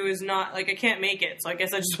go to is not, like, I can't make it, so I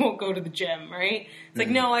guess I just won't go to the gym, right? It's like,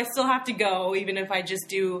 no, I still have to go, even if I just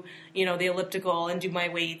do, you know, the elliptical and do my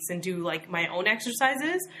weights and do, like, my own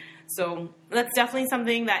exercises. So that's definitely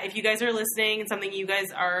something that if you guys are listening and something you guys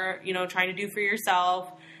are, you know, trying to do for yourself,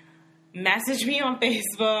 message me on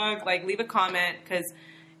Facebook, like leave a comment, because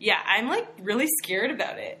yeah, I'm like really scared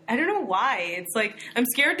about it. I don't know why. It's like I'm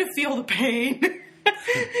scared to feel the pain.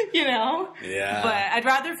 You know? Yeah. But I'd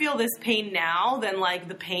rather feel this pain now than like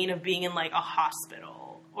the pain of being in like a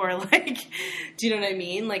hospital or like, do you know what I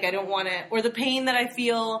mean? Like I don't want to, or the pain that I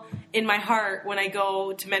feel in my heart when I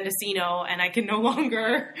go to Mendocino and I can no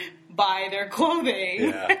longer buy their clothing.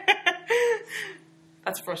 Yeah.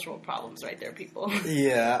 That's first world problems right there, people.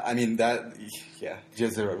 Yeah, I mean that. Yeah,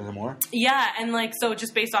 is there more? Yeah, and like so,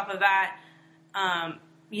 just based off of that,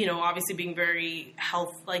 you know, obviously being very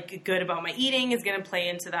good about my eating is going to play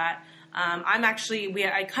into that. I'm actually,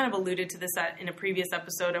 I kind of alluded to this in a previous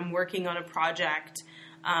episode. I'm working on a project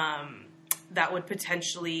that would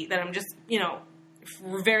potentially, that I'm just, you know,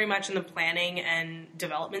 very much in the planning and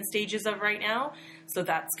development stages of right now. So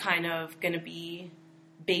that's kind of going to be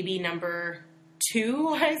baby number 2,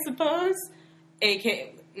 I suppose.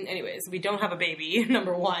 Anyways, we don't have a baby,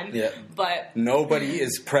 number 1. Yeah. But nobody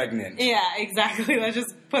is pregnant. Yeah, exactly. Let's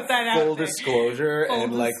just put that out Full there. disclosure, Full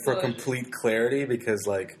and like disclosure. for complete clarity, because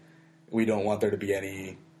like we don't want there to be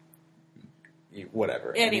any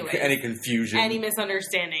whatever, Anyways, any confusion, any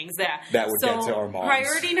misunderstandings. That would get to our moms.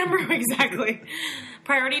 Priority number exactly.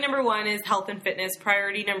 Priority number 1 is health and fitness.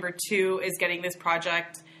 Priority number 2 is getting this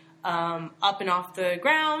project up and off the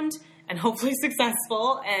ground and hopefully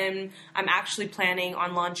successful. And I'm actually planning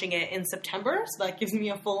on launching it in September, so that gives me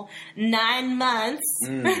a full 9 months.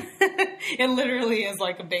 It literally is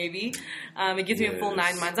like a baby. It gives me a full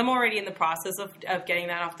 9 months. I'm already in the process of getting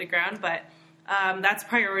that off the ground, but that's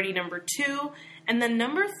priority number 2. And then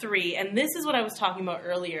number 3, and this is what I was talking about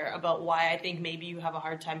earlier about why I think maybe you have a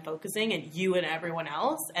hard time focusing, and you and everyone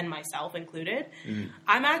else, and myself included.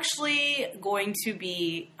 I'm actually going to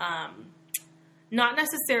be not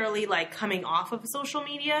necessarily like coming off of social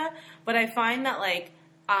media, but I find that like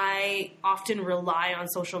I often rely on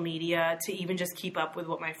social media to even just keep up with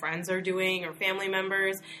what my friends are doing or family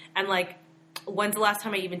members. And like, when's the last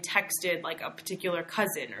time I even texted like a particular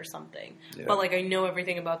cousin or something? Yeah. But like I know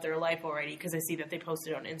everything about their life already because I see that they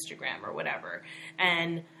posted on Instagram or whatever.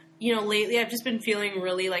 And you know, lately I've just been feeling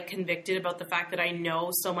really like convicted about the fact that I know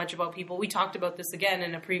so much about people. We talked about this again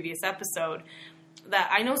in a previous episode,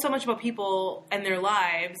 that I know so much about people and their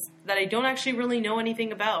lives that I don't actually really know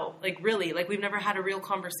anything about. Like really, like we've never had a real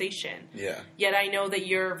conversation. Yeah. Yet I know that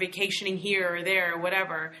you're vacationing here or there or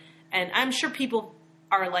whatever. And I'm sure people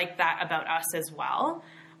are like that about us as well.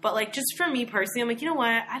 But like just for me personally, I'm like, you know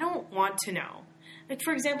what? I don't want to know. Like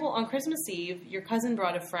for example, on Christmas Eve, your cousin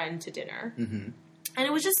brought a friend to dinner. Mm-hmm. And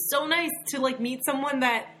it was just so nice to like meet someone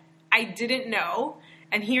that I didn't know.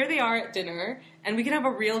 And here they are at dinner, and we can have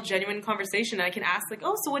a real, genuine conversation. And I can ask, like,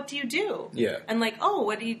 oh, so what do you do? Yeah. And like, oh,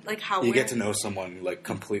 what do you, like, how... You get to know someone, like,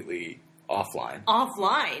 completely offline.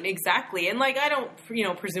 Offline, exactly. And like, I don't, you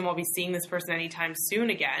know, presume I'll be seeing this person anytime soon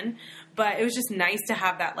again. But it was just nice to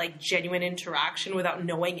have that, like, genuine interaction without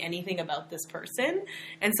knowing anything about this person.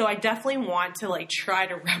 And so I definitely want to, like, try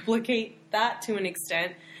to replicate that to an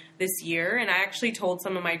extent this year. And I actually told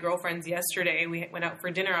some of my girlfriends yesterday, we went out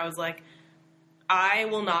for dinner, I was like, I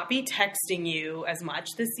will not be texting you as much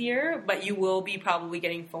this year, but you will be probably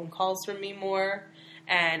getting phone calls from me more.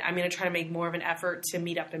 And I'm going to try to make more of an effort to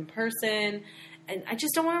meet up in person. And I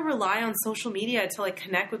just don't want to rely on social media to like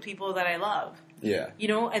connect with people that I love. Yeah. You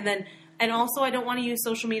know, and also I don't want to use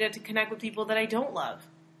social media to connect with people that I don't love.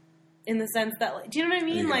 In the sense that, like, do you know what I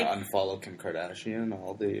mean? Like, unfollow Kim Kardashian,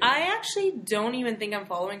 all the. I actually don't even think I'm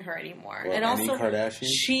following her anymore. Well, and also,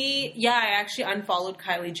 Kardashian? I actually unfollowed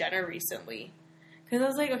Kylie Jenner recently. Because I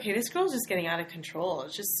was like, okay, this girl's just getting out of control.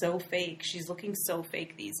 It's just so fake. She's looking so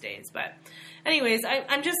fake these days. But anyways,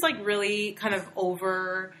 I'm just like really kind of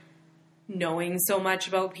over knowing so much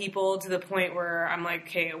about people to the point where I'm like,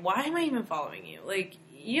 okay, why am I even following you? Like,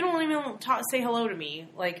 you don't even say hello to me.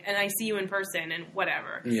 Like, and I see you in person and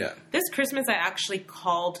whatever. Yeah. This Christmas, I actually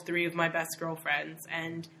called 3 of my best girlfriends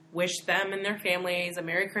and wished them and their families a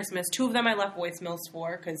Merry Christmas. 2 of them I left voicemails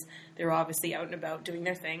for because they were obviously out and about doing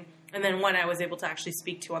their thing. And then one I was able to actually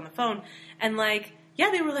speak to on the phone. And, like, yeah,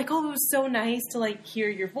 they were like, oh, it was so nice to, like, hear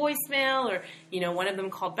your voicemail. Or, you know, one of them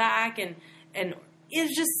called back. And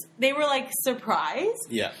it's just, they were, like, surprised.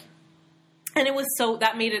 Yeah. And it was so,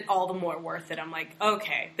 that made it all the more worth it. I'm like,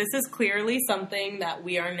 okay, this is clearly something that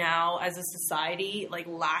we are now, as a society, like,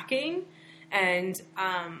 lacking. And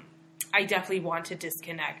I definitely want to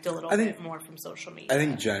disconnect a little bit more from social media. I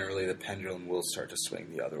think generally the pendulum will start to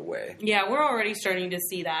swing the other way. Yeah, we're already starting to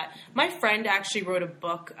see that. My friend actually wrote a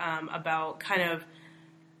book about kind of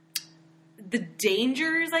the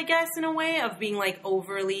dangers, I guess, in a way, of being, like,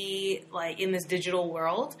 overly, like, in this digital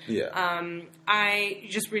world. Yeah. I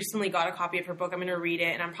just recently got a copy of her book. I'm going to read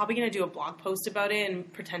it, and I'm probably going to do a blog post about it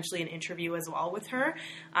and potentially an interview as well with her.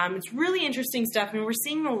 It's really interesting stuff, and we're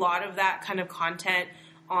seeing a lot of that kind of content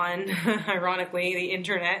on, ironically, the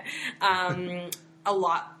internet, a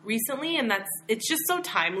lot recently, and it's just so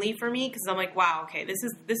timely for me, because I'm like, wow, okay, this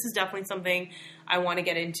is definitely something I want to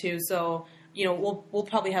get into, so... we'll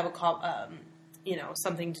probably have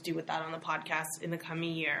something to do with that on the podcast in the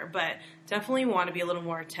coming year. But definitely want to be a little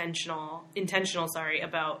more intentional,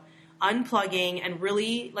 about unplugging and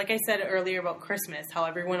really, like I said earlier about Christmas, how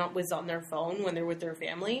everyone was on their phone when they're with their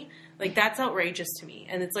family. Like, that's outrageous to me,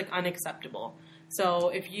 and it's, like, unacceptable. So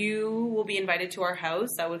if you will be invited to our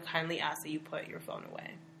house, I would kindly ask that you put your phone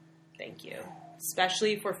away. Thank you.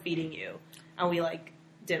 Especially for feeding you. And we, like,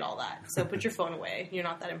 did all that. So put your phone away. You're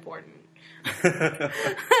not that important.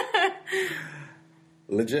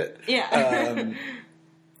 Legit. Yeah.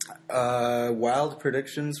 Wild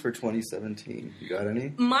predictions for 2017. You got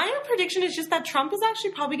any? My prediction is just that Trump is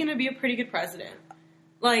actually probably going to be a pretty good president.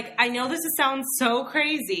 Like, I know this sounds so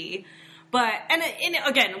crazy, but, and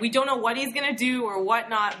again, we don't know what he's going to do or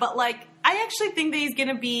whatnot, but, like, I actually think that he's going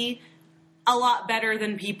to be a lot better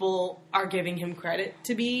than people are giving him credit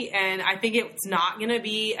to be, and I think it's not going to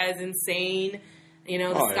be as insane.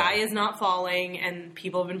 The sky is not falling, and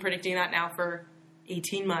people have been predicting that now for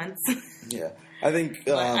 18 months. Yeah. I think...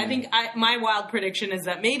 my wild prediction is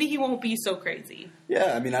that maybe he won't be so crazy.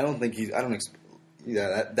 Yeah, I mean, I don't think he's...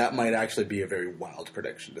 that might actually be a very wild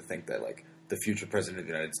prediction, to think that, like, the future president of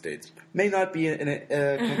the United States may not be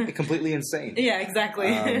completely insane. Yeah, exactly.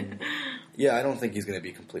 Yeah, I don't think he's going to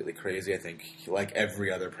be completely crazy. I think, like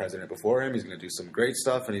every other president before him, he's going to do some great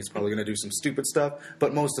stuff, and he's probably going to do some stupid stuff,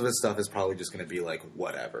 but most of his stuff is probably just going to be, like,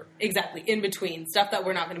 whatever. Exactly. In between. Stuff that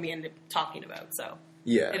we're not going to be talking about, so.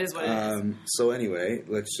 Yeah. It is what it is. So anyway,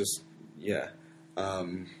 let's just,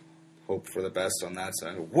 hope for the best on that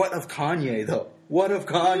side. What of Kanye, though? What of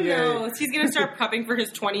Kanye? Who knows? He's going to start prepping for his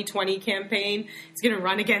 2020 campaign. He's going to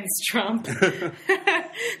run against Trump.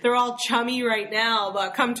 They're all chummy right now,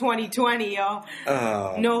 but come 2020,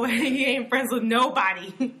 no, he ain't friends with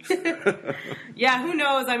nobody. Yeah, who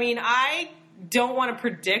knows? I mean, I don't want to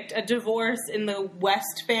predict a divorce in the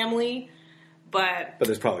West family, but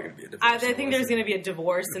there's probably going to be a divorce. I think there's going to be a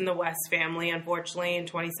divorce in the West family, unfortunately, in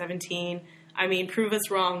 2017. I mean, prove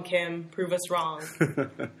us wrong, Kim. Prove us wrong.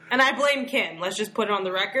 And I blame Kim. Let's just put it on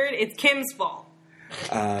the record. It's Kim's fault.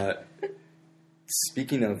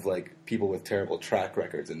 Speaking of, like, people with terrible track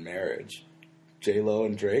records in marriage, J-Lo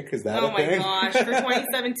and Drake, is that a thing? Oh, my gosh. For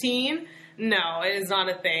 2017? No, it is not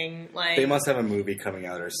a thing. Like, they must have a movie coming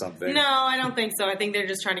out or something. No, I don't think so. I think they're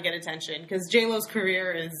just trying to get attention, because J-Lo's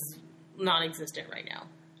career is non-existent right now.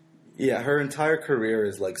 Yeah, her entire career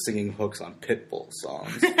is, like, singing hooks on Pitbull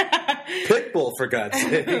songs. Pitbull, for God's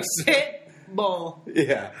sakes. Pitbull.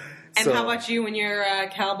 Yeah. And how about you when you're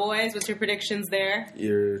Cowboys? What's your predictions there?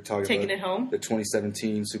 You're taking it home? The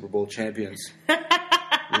 2017 Super Bowl champions. We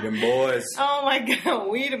them boys. Oh, my God.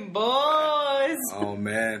 We them boys. Oh,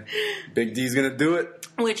 man. Big D's going to do it.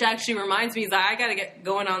 Which actually reminds me that I got to get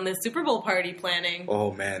going on this Super Bowl party planning.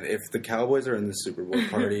 Oh, man. If the Cowboys are in the Super Bowl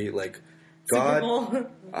party, like... God,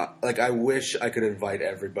 I wish I could invite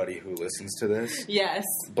everybody who listens to this. Yes.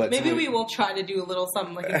 But maybe we will try to do a little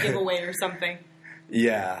something, like a giveaway or something.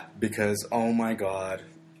 Yeah, because, oh my God,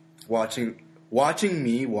 watching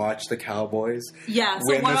me watch the Cowboys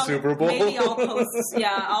win the Super Bowl. Maybe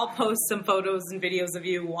I'll post some photos and videos of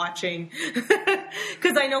you watching.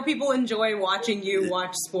 Because I know people enjoy watching you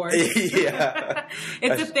watch sports. Yeah.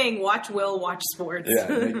 It's a thing. Watch Will watch sports. Yeah,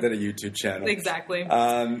 make that a YouTube channel. Exactly.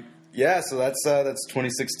 Yeah, so that's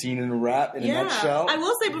 2016 in a wrap, in a nutshell. I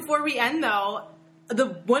will say before we end, though,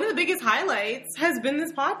 one of the biggest highlights has been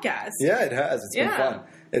this podcast. Yeah, it has. It's been fun.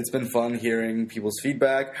 It's been fun hearing people's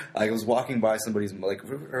feedback. I was walking by somebody's, like,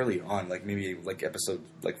 early on, like, maybe, like, episode,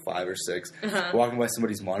 like, 5 or 6, walking by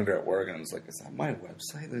somebody's monitor at work, and I was like, is that my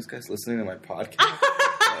website? These guys listening to my podcast?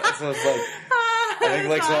 So I was like, I think,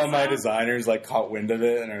 like, some of my designers, like, caught wind of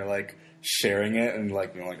it, and are, like, sharing it and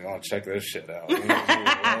like, you know, like, oh, check this shit out. Got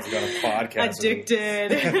a podcast.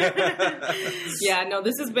 Addicted. Yeah, no,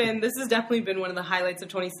 this has definitely been one of the highlights of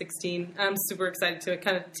 2016. I'm super excited to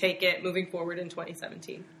kind of take it moving forward in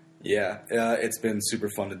 2017. Yeah, it's been super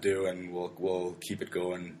fun to do, and we'll keep it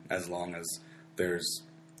going as long as there's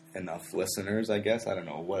enough listeners, I guess. I don't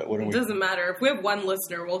know. What are It we... doesn't matter. If we have one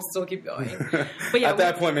listener, we'll still keep going. But yeah, At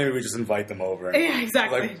that point, maybe we just invite them over. And, yeah,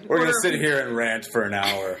 exactly. like, we're going to sit here and rant for an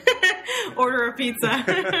hour. Order a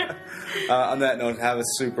pizza. On that note, have a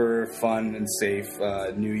super fun and safe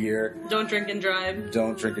New Year. Don't drink and drive.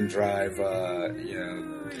 Don't drink and drive.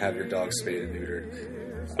 Have your dog spayed and neutered.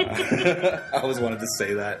 I always wanted to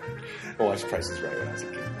say that. I watched Price is Right when I was a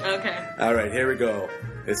kid. Okay. All right, here we go.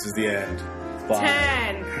 This is the end.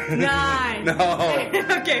 Bye. 10, 9. No.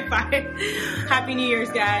 Okay, fine. Happy New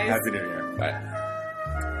Year's, guys. Happy New Year. Bye.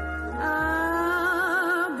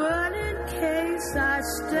 But in case I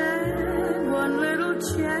stand one little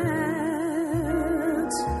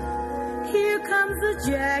chance, here comes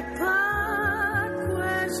the jackpot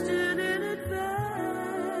question.